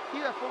night,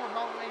 he's a former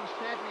Mountain Range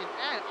champion,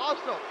 and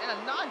also in a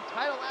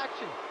non-title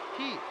action,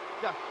 he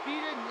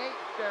defeated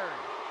Nate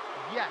Farron.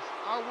 Yes,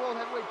 our World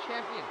Heavyweight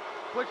Champion,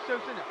 Butch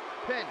Simpson,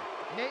 pinned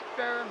Nate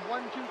Farron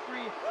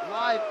 1-2-3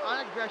 live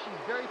on Aggression's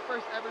very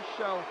first ever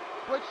show.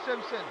 Butch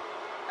Simpson,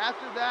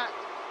 after that,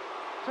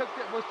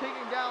 was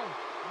taken down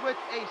with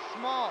a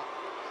small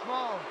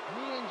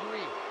knee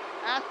injury.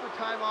 Asked for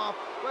time off,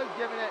 was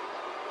given it.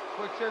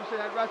 Butch Simpson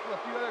had wrestled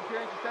a few other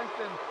appearances since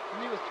then. The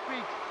knee was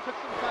tweaked, took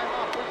some time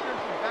off. Butch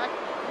Simpson back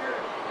here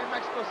in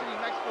Mexico City.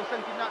 Mexico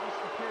City did not miss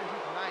his appearance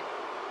here tonight.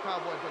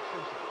 Cowboy Butch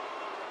Simpson.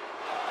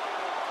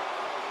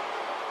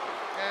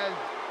 As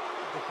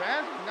the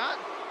fans are not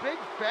big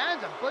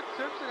fans of Butch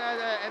Simpson,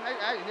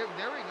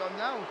 there we go.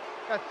 Now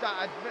that's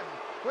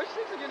Butch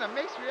Simpson getting a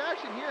mixed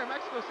reaction here in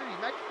Mexico City,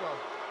 Mexico.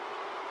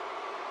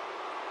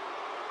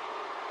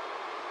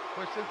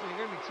 Butch Simpson,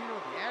 you're going to be teaming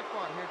with the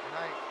Ant-Farm here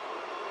tonight.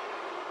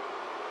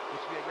 This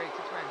should be a great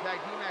six-man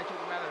tag team match,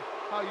 no matter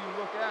how you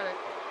look at it.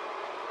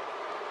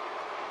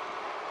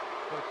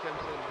 Butch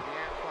Simpson, the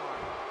Ant-Farm,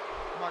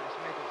 Marcus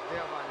Matrix,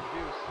 Dale Von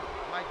Deuce,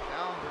 Mike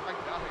Valander.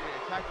 Mike Valander getting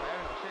attacked by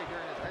Evan O'Shea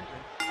during his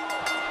entrance.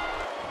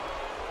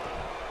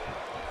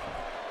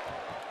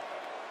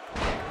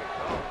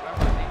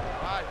 Remember, Nate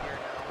Rod here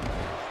now.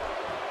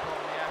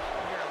 Calling the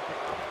action here on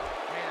Kickoff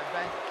main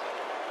event.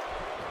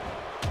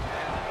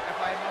 And if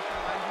I must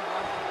remind you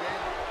once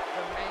again,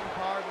 the main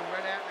card with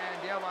Red Ant-Man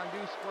and Dale Von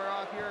Deuce square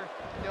off here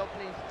in the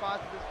opening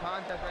spots of this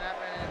contest. Red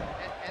Ant-Man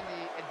and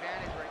the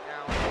advantage right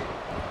now.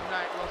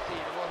 Tonight we'll see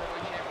the World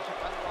Heavyweight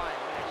Championship on the line.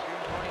 The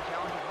Extreme Tony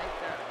challenges Nate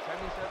Farron.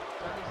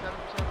 77%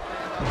 of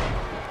fans out there.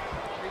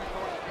 Extreme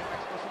Tony in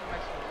Mexico City,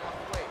 Mexico. Walk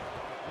away.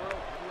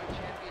 World Heavyweight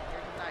Champion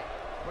here tonight.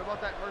 What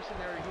about that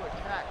mercenary who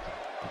attacked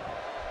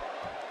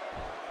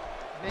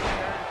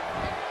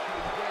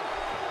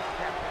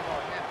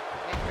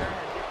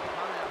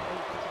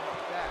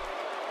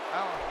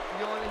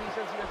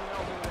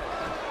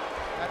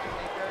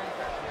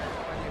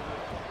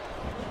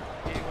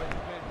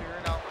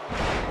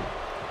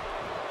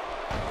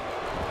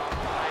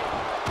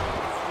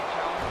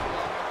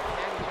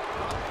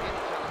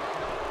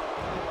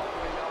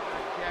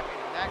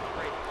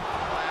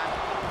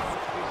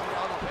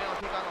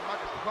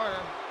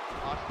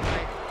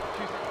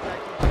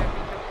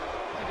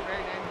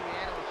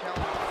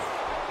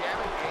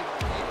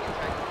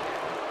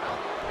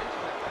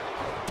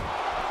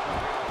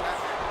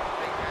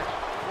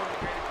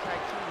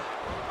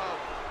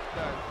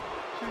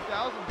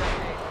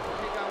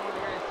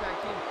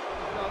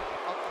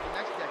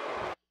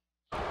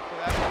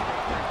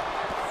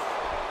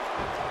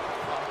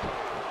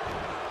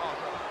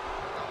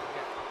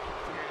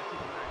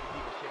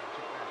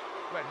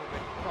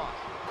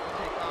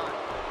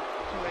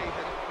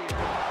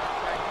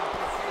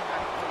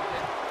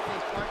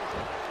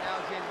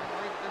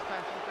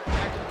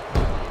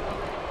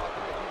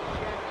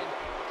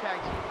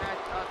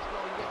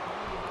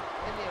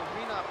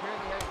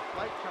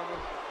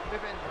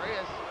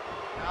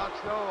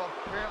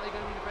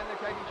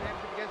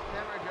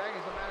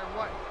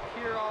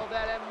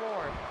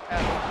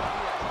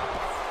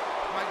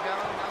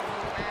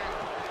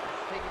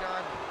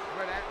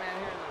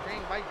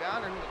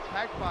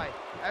attacked by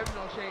Evan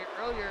O'Shea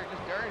earlier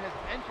just during his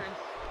entrance.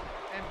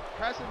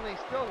 Impressively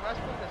still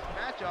wrestling this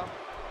matchup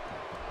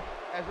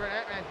as Red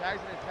Ant-Man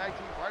tags in his tag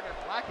team partner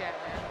Black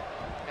Ant-Man,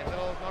 and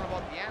little is known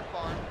about the Ant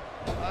Farm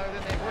other than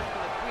they work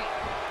for the Queen.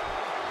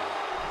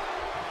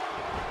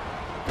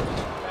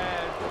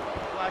 As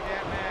Black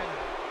Ant-Man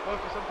goes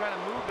for some kind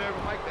of move there,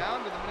 but Mike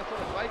Valander, the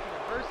Minnesota Viking,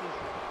 reverses.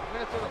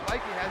 Minnesota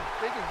Viking has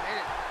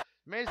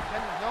made his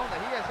intentions known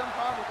that he has some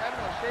problem with Evan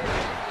O'Shea and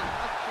maybe his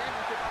last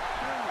championship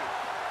opportunity.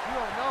 You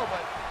don't know,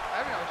 but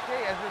Evan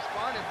O'Shea has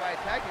responded by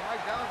attacking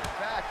Mike Valander's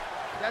back.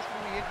 That's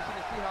going to be interesting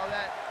to see how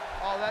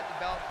all that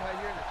develops right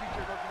here in the future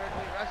of North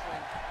American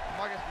Wrestling.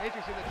 Marcus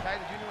Matrix here to tag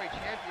the Juniorweight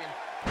champion.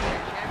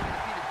 Juniorweight champion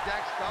defeated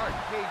Zack Starr,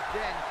 caged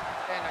in,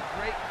 and a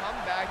great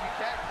comeback. You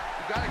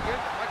got to give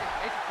it to Marcus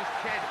Matrix. This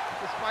kid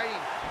is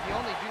fighting the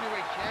only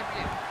Juniorweight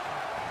champion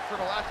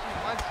for the last few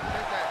months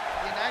since that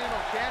the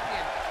NAEW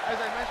champion. As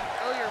I mentioned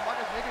earlier,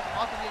 Marcus Matrix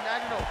also the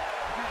NAEW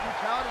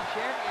Brutality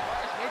Champion.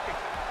 Marcus Matrix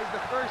is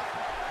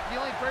the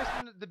only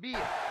person to be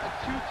a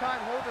two-time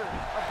holder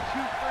of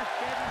 2 first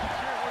championships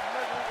here in North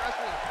American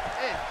Wrestling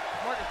is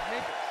Marcus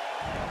Matrix.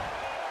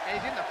 And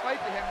he's in the fight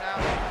to him now.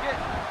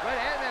 Again, Red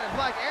Ant-Man and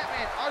Black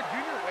Ant-Man are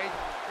Juniorweight.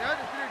 They are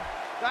considered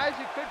guys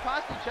who could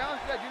possibly challenge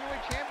for that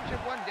Juniorweight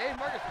championship one day.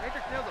 Marcus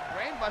Matrix nailed the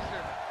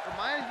brainbuster.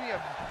 Reminds me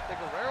of the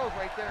Guerreros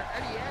right there.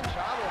 Eddie and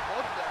Chavo,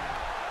 both of them.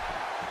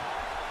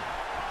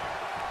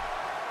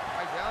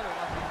 Mike Valander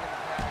wants to get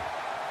attacked.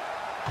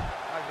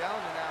 Mike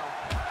Valander now.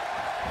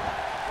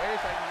 Wait a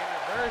second, getting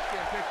reversed,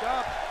 getting picked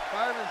up.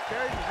 Fireman's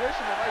carry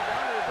position, but Mike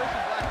Valander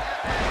reversing Black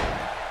Ant-Man.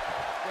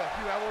 With a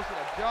few elbows to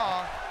the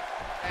jaw.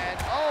 And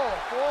a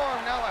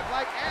forearm now by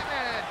Black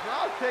Ant-Man, and a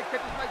drop kick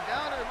catches Mike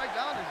Valander. Mike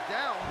Valander's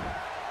down.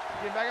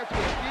 Getting back up to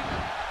his feet.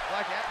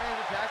 Black Ant-Man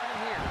is attacking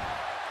him here.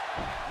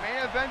 Main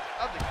event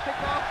of the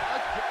kickoff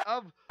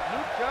of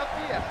Lucha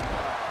Fiesta.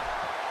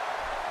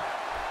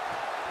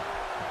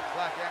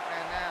 Black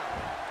Ant-Man now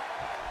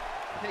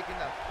taking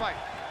the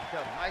fight to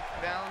Mike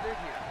Valander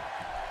here.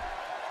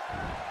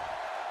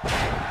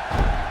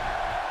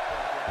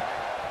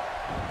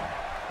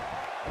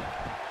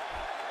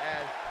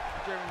 As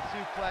German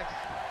suplex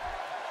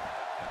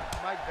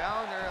Mike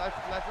Valander.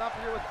 Let's not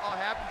forget what all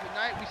happened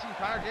tonight. We've seen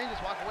Connor Dane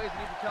just walk away as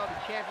the NAEW Brutality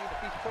Champion,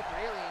 defeats Corporate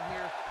Alien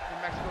here in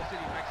Mexico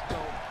City, Mexico.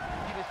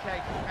 Divas tag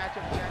team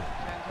matchup,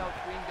 Shantel,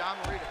 Queen, Don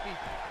Marie defeats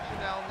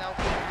Chanel,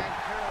 Nelson, and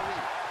Carol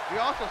Lee. We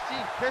also see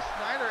Chris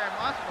Snyder and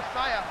Monster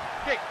Messiah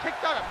get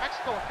kicked out of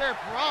Mexico with their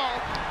brawl,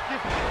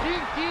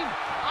 being deemed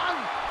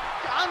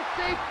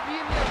unsafe to be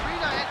in the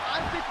arena and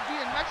unsafe to be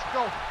in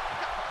Mexico.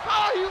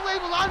 How are you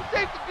labeled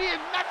unsafe to be in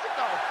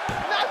Mexico?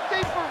 Not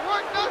safe for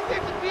work, not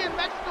safe to be in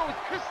Mexico with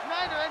Chris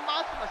Snyder and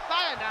Monster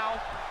Messiah now.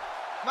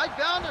 Mike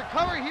Valander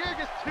cover here,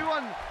 gets 2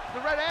 on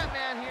the Red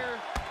Ant-Man here.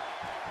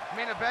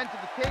 Main event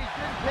of the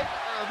cage-in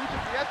Lucha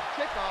Fiesta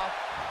kickoff.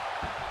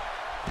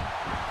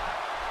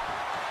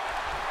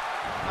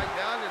 Mike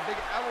Valander, big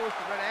elbows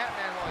to Red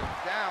Ant-Man while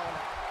he's down.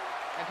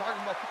 And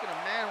talking about kicking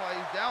a man while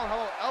he's down. How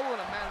about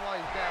elbowing a man while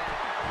he's down?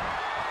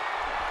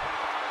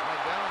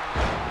 Mike Valander.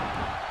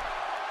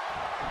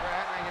 Red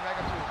Ant-Man get back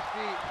up to his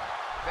feet.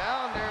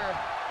 Valander.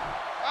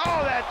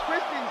 Oh, that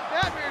twisting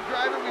snapmare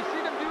driver. We've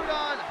seen him do it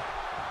on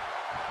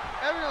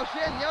Evan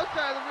O'Shea on the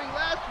outside of the ring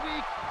last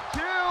week.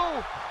 2.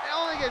 It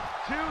only gets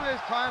 2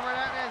 this time. Red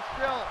Ant-Man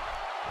still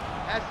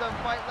has some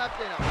fight left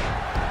in him.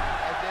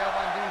 As Dale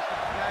Von Deuce is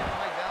attacking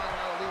Mike Valander,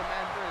 now the legal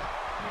man for his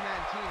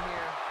 3-man team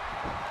here.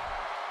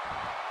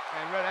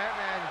 And Red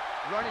Ant-Man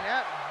running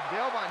at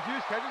Dale Von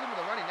Deuce, catches him with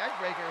a running neck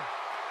breaker.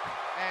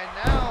 And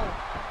now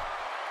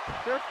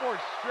surfboard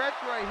stretch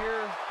right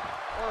here,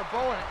 or a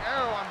bow and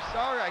arrow. I'm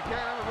sorry, I can't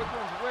remember which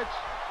one's which.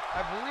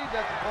 I believe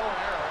that's a bow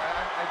and arrow.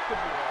 I could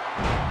be wrong.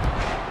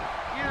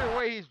 Either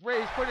way, he's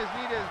put his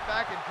knee to his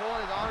back and pulling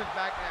his arms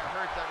back, and it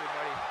hurts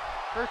everybody.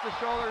 Hurts the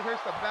shoulders,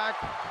 hurts the back.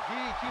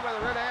 DDT by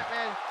the Red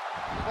Ant-Man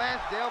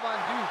plants Dale Von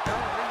Deuce down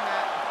the ring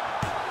mat.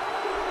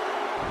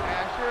 And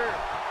I'm sure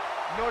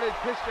noted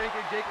piss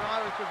drinker Jake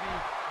Rodriguez would be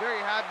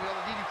very happy with all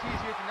the DDTs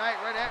here tonight.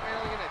 Red Ant-Man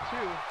only getting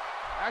a 2.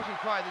 Actually,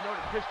 probably the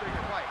noted piss drinker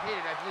probably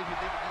hated. I believe you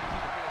think the DDT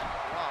to finish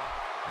with the law.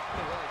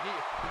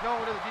 There's no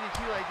one with the DDT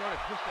like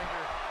noted piss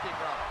drinker Jake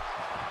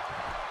Rodriguez.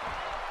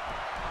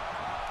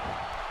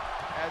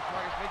 As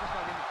Marcus Matrix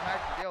now getting attacked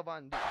to Dale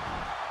Von Deuce.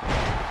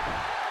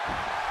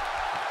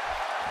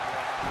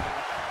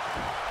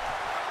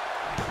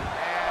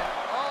 And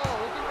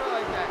looking for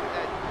like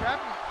that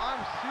trapping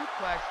arm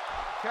suplex.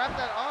 Trap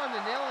that arm,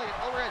 then nailing an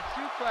overhead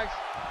suplex,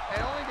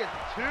 and only gets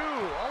 2.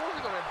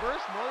 Almost like a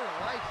reverse Northern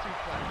Lights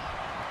suplex.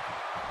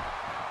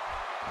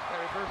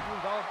 That reverse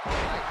moves all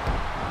night.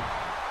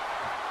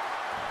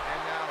 And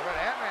now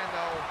Red Ant-Man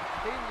though,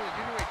 taking to the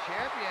Juniorweight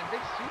champion,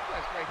 big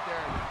suplex right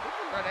there. This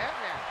is Red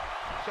Ant-Man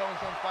showing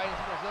some fighting,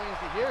 some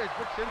resiliency here. It's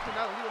Butch Simpson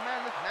now the legal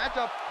man in this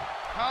matchup.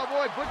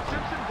 Cowboy Butch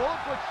Simpson, Bullet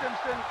Butch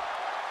Simpson.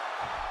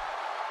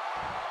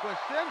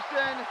 Butch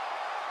Simpson,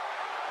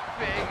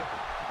 big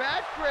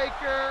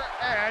backbreaker,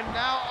 and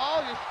now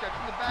all just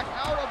stretching the back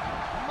out of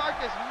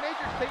Marcus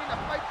Matrix, taking the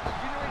fight to the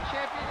Juniorweight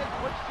champion against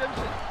Butch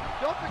Simpson.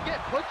 Don't forget,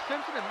 Butch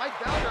Simpson and Mike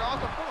Valander are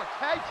also former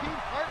tag team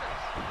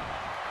partners.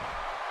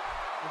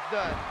 It's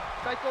the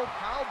Psycho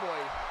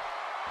Cowboys.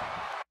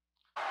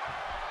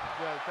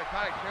 The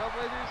Psychotic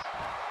Trailblazers.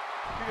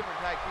 Two different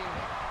tag team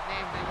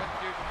names they went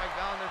through. Mike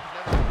Valander could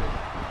never do this.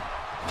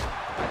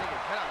 I think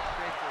it's head on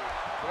straight for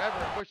whatever.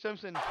 Butch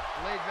Simpson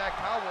laid back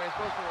Cowboy as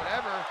goes for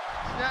whatever.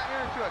 Snap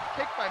here into a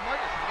kick by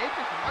Marcus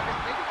Matrix. And Marcus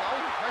Matrix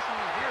always impressing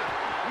me here.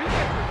 Week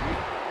after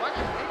week,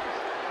 Marcus Matrix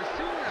is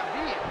soon to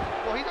be it.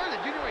 Well, he's already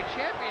the Juniorweight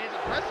champion. It's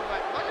impressive,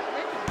 but Marcus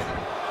Matrix is going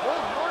to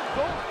hold more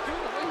gold soon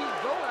the way he's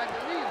going, I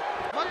believe.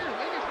 Marcus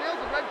Matrix nails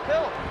the red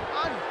pill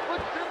on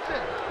Butch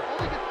Simpson.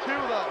 Only gets 2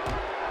 though.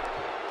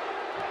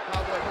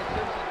 Cowboy Butch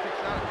Simpson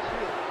kicks out at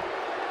 2.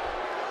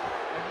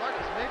 And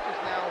Marcus Matrix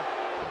now,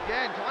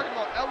 again, talking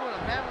about elbowing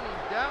a man when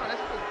he's down. That's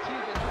what the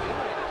team's been doing.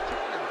 It's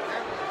kicking a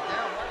man when he's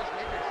down. Marcus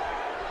Matrix,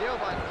 nailed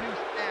by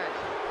Deuce and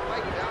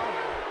Mike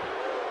Valander.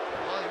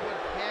 Hollywood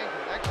can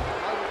connection.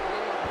 Hollywood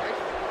Canadian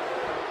connection.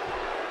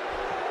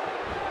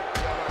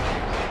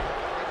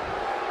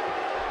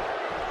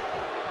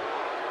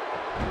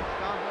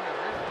 Stomp on a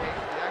rib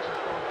cage. The action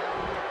slows down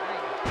to the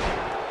ring.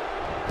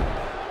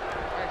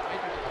 Marcus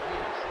Matrix is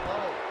being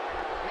slow.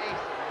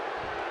 Pace.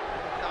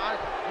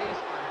 Methodical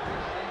pace on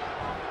Butch Simpson.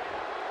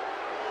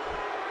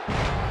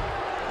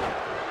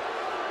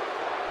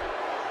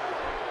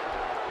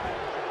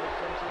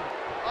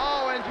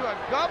 Oh, into a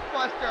gut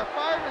buster, a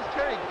fireman's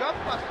carry gut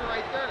buster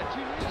right there to 2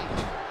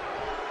 knees.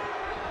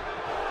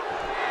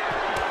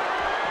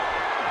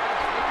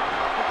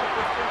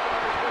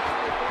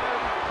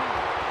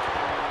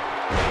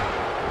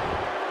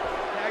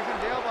 Tags and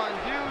Dale Von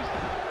Deuce.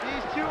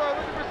 These two are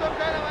looking for some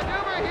kind of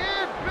maneuver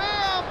here.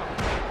 Bam!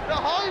 The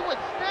Hollywood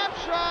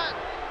snapshot.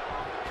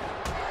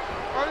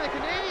 Or the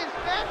Canadian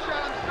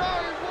snapshot, I'm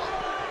sorry.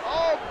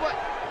 Oh, but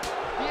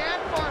the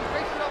ant farm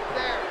breaks it up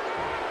there.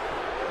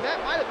 That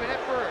might have been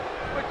it for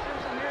Butch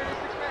Simpson here in this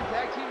 6-man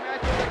tag team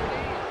match with the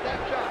Canadian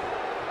snapshot.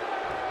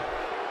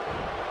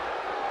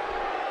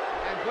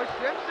 And Butch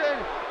Simpson,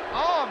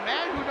 oh, a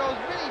man who knows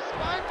many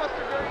spine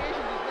buster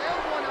variations, has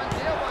nailed one on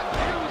Dale Von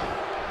Deuce.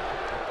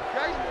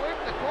 Drags him away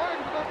from the corner,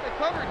 he's going for the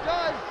cover,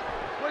 does.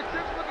 Butch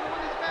Simpson looking to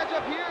win this match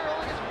up here,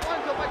 only gets 1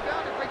 until Mike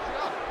Valander breaks it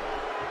up.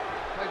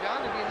 Mike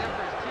Valander being there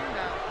for his team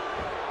now.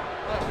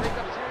 But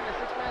breakups here in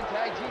the 6-man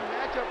tag team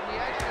matchup, and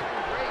the action has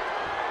been great.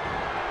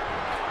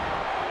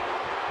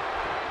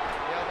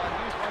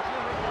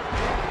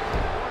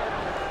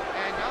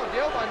 And now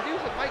Dale Von Deuce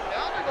and Mike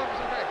Valander going for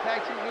some kind of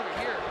tag team maneuver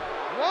here.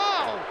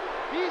 Wow!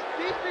 These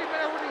 3 men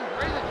are winning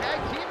great as a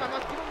tag team. I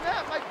must give them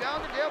that. Mike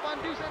Valander, Dale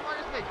Von Deuce, and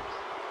Marcus Matrix.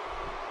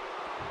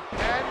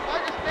 And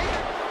Marcus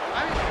Matrix,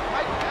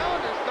 Mike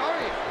Valander,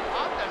 sorry,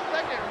 off the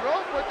second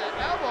rope with the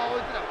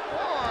elbow into the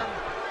forearm,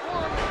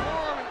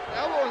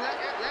 elbow in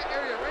that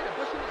area right to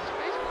Butch Simpson's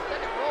face with the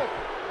second rope.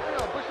 I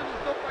don't know, Butch Simpson's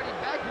still fighting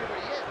back here,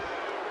 but he is.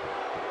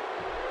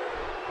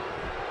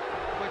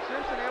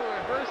 Simpson able to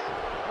reverse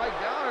Mike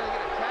Valander to get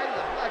a tag to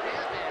the Black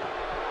Ant-Man.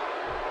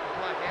 The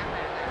Black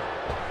Ant-Man there.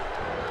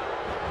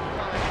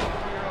 Comic book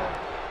hero.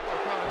 Or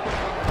comic book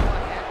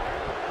Black Ant-Man.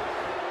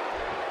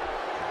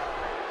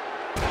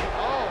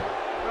 Oh,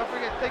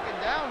 referee gets taken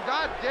down.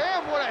 God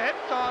damn, what a hip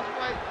toss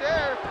right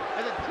there.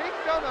 As it takes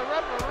down the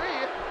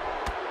referee.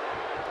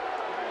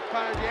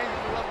 Connor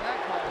Daniels is loving that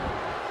call.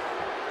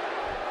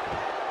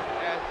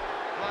 As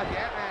Black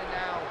Ant-Man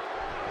now.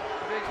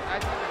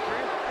 I think the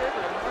transfer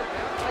for the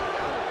Mike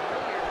Valander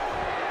earlier.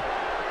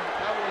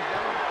 Cowboys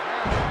down on the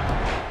ground.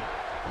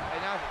 And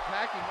now he's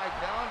attacking Mike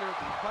Valander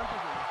with these punches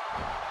and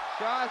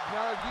shots.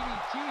 Now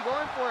DDT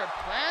going for it.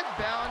 Plans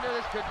Valander.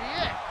 This could be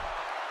it.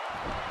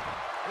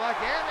 Black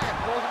Ant-Man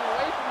pulls him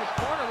away from his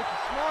corner, which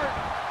is smart.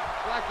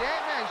 Black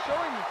Ant-Man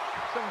showing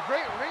some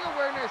great ring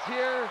awareness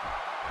here.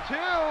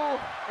 2.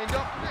 And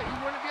don't forget, you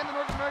want to be in the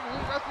North American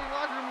Elite Wrestling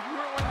locker room if you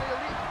weren't one of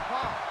the elite.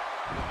 Pop.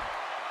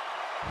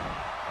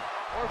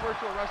 Or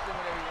virtual wrestling,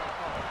 whatever you want to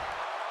call it.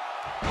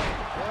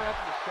 Going up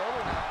to the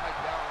shoulder now, Mike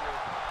Valander.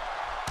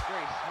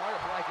 Very smart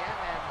of Black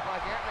Ant-Man.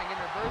 Black Ant-Man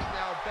getting reversed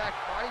now. Back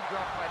body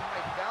drop by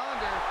Mike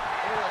Valander.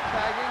 Able to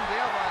tag in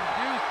Dale Von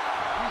Deuce.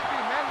 These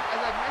 3 men,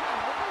 as I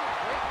mentioned, would be a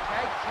great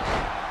tag team.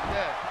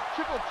 The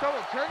Triple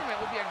Trouble Tournament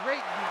would be a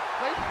great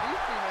place for these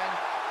 3 men.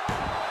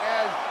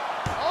 As,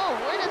 oh,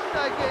 wait a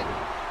second.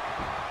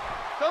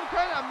 Some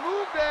kind of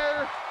move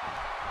there.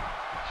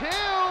 2,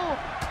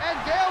 and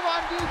Dale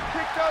Von Deuce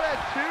kicked out at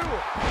 2.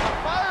 A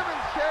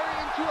fireman's carry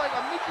into like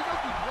a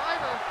Michinoku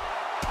driver.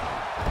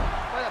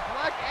 But a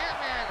Black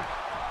Ant-Man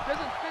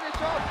doesn't finish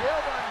off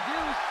Dale Von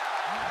Deuce.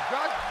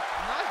 Knocks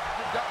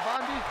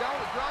Von Deuce down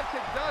with a drop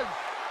kick, does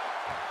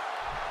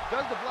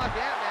the Black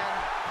Ant-Man.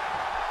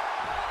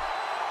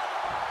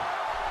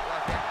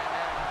 Black Ant-Man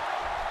now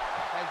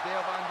has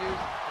Dale Von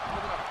Deuce.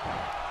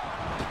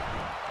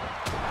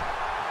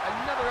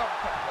 Another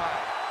uppercut by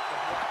the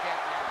Black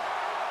Ant-Man.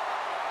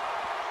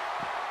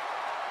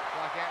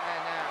 Black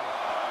Ant-Man now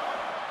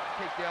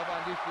takes Dale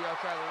Von Deuce to the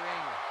outside of the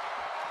ring.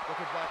 Look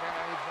at Black Ant,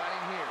 he's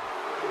fighting here.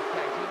 He's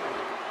tag team.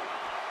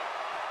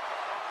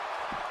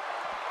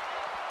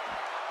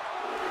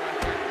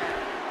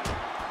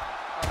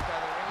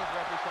 Outside the ring is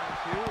representing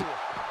two.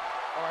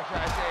 Or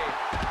should I say,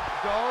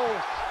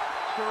 Deuce,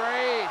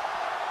 Trace.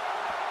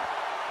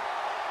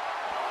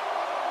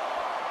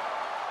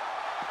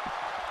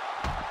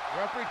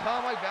 Referee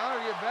telling Mike Valander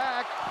to get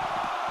back.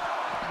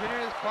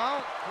 Hitting his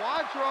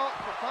Quattro.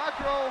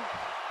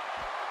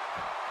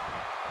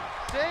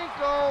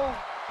 Cinco.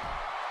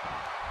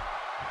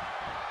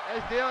 As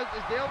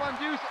Dale Von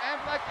Deuce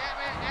and Black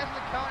Ant-Man answer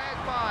the count at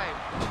 5.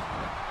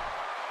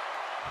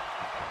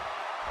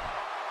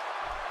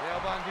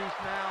 Dale Von Deuce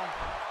now.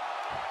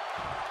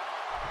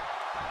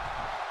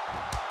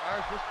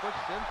 Irish Whip Butch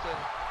Simpson.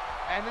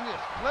 And then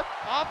just flipped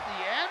off the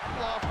ant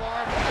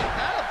platform. What is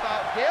that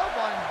about? Dale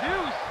Von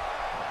Deuce.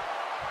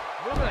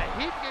 A little bit of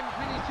heat game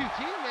between these two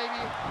teams,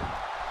 maybe.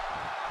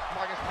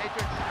 Marcus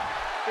Matrix,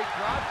 big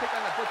drop kick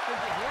on the Butch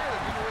Simpson here. The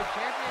Juniorweight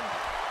champion.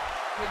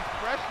 Been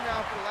fresh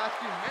now for the last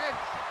few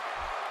minutes.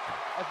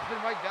 It's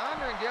been Mike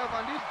Valander and Dale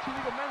Von Deuce, two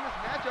legal men in this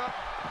matchup.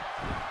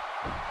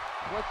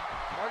 What's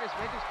Marcus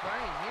Matrix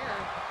trying here?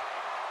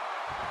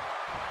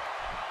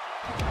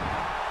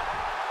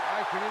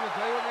 I couldn't even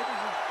tell you what Matrix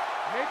is.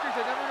 Matrix,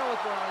 I never know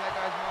what's going on in that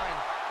guy's mind.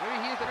 Maybe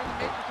he is under the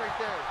Matrix right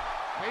there.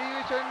 Maybe he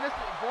was trying to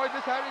avoid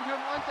this happening to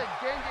him once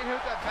again, getting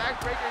hit with that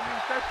backbreaker and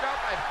being stretched out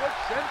by Butch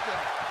Simpson.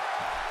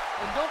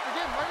 And don't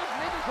forget, Marcus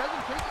Matrix has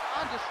been taking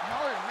on just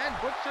smaller men.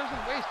 Butch Simpson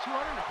weighs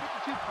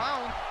 252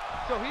 pounds,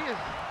 so he is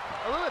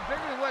a little bit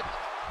bigger than what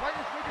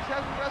Marcus Matrix has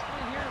been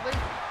wrestling here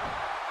lately.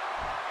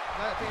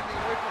 Not taking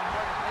anything away from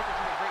Marcus Matrix,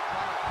 he's a great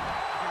talent.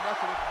 He can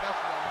wrestle with the best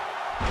of them.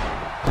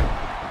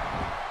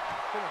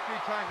 Former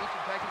 3-time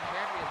Eastern Tag Team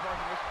Champion,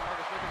 Marcus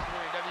Matrix in the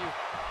NAEW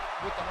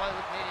with the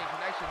Hollywood Canadian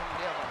connection from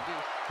Dale Von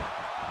Deuce.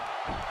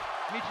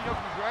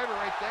 Michinoku driver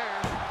right there.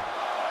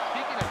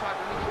 Speaking of proper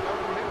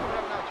Michinoku, they're coming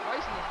up now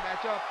twice in this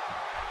matchup.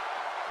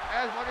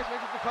 As Marcus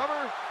Matrix the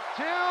cover.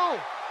 2.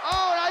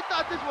 Oh, and I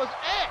thought this was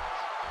it.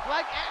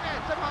 Black Ant-Man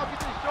somehow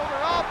gets his shoulder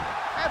up.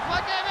 And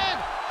Black Ant-Man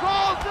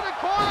crawls to the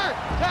corner.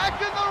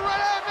 Tagged in the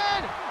Red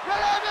Ant-Man.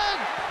 Red Ant-Man.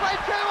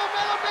 Right tail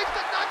momentum makes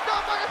the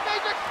knockdown. Marcus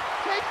Matrix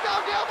takes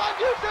down Dale Von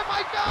Deuce and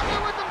Mike Valander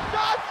with some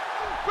shots.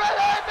 Red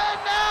Ant-Man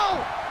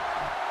now.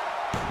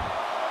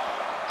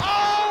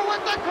 Oh,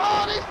 with the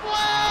Colony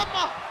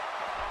Slam.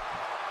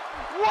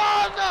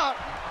 1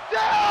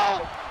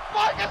 down.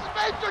 Marcus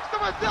Matrix, the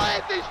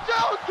resiliency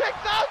shown,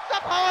 kicks out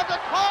somehow of the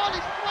Colony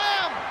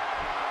Slam.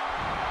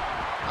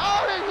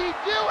 How did he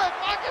do it?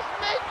 Marcus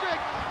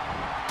Matrix.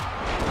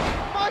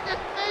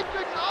 Marcus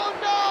Matrix, oh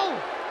no.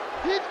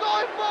 He's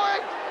going for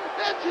it.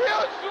 This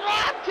huge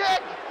drop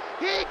kick.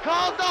 He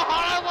called the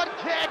Hollywood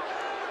kick.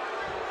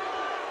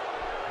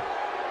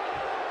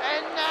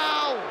 And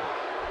now,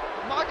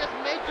 Marcus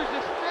Matrix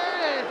is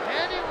staring at his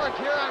handiwork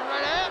here on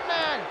Red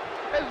Ant-Man.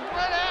 As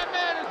Red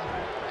Ant-Man is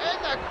in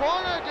the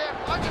corner to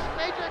Marcus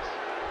Matrix.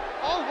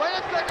 Oh, wait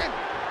a second.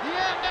 The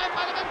Ant-Man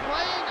might have been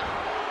playing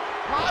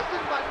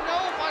Boston, but no,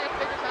 Marcus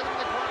Matrix has him in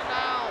the corner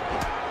now.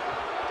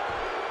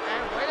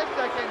 And wait a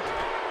second.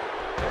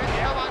 There's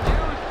Dale Von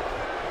Deuce.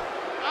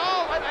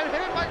 Oh, I'm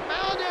hitting Mike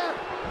Valander.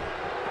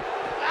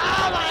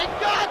 Oh my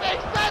God,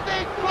 they said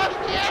they crushed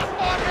the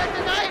F-bomb here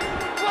tonight.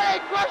 What a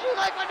crushing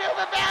like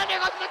maneuver. Valander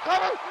goes to the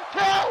cover.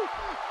 2,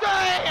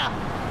 3,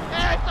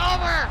 and it's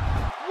over.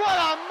 What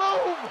a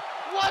move.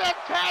 What a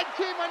tag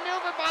team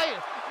maneuver by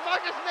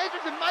Marcus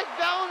Matrix and Mike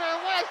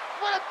Valander. What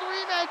a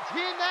 3-man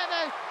team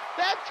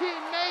that team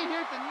made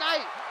here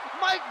tonight.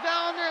 Mike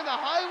Valander and the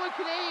Hollywood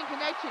Canadian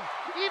connection,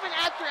 even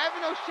after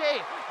Evan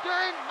O'Shea,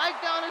 during Mike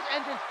Valander's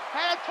entrance,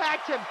 had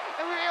attacked him,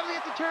 and we were able to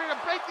get the turn to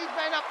break these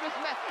men up in this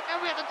match,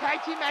 and we had the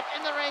tag team match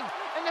in the ring,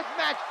 and this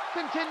match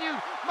continued.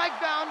 Mike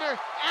Valander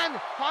and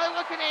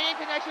Hollywood Canadian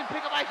connection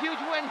pick up a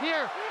huge win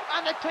here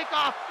on the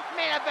kickoff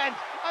main event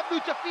of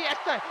Lucha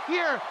Fiesta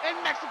here in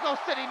Mexico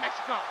City,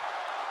 Mexico.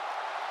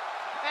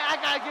 And I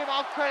gotta give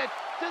all credit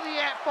to the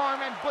Ant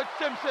Farm and Butch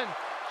Simpson,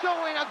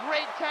 showing a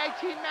great tag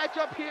team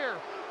matchup here.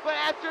 But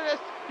after this,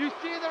 you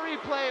see the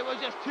replay, it was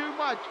just too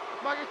much.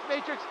 Marcus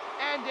Matrix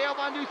and Dale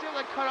Von Deuce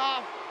able to cut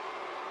off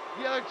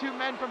the other 2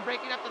 men from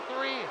breaking up the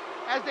 3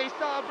 as they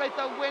celebrate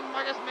the win.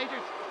 Marcus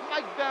Matrix,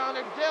 Mike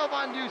Valander, Dale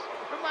Von Deuce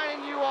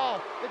reminding you all,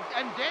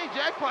 and Danny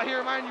Jackpot here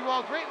reminding you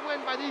all, great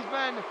win by these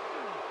men.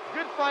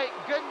 Good fight,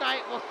 good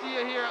night. We'll see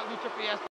you here at Lucha Fiesta.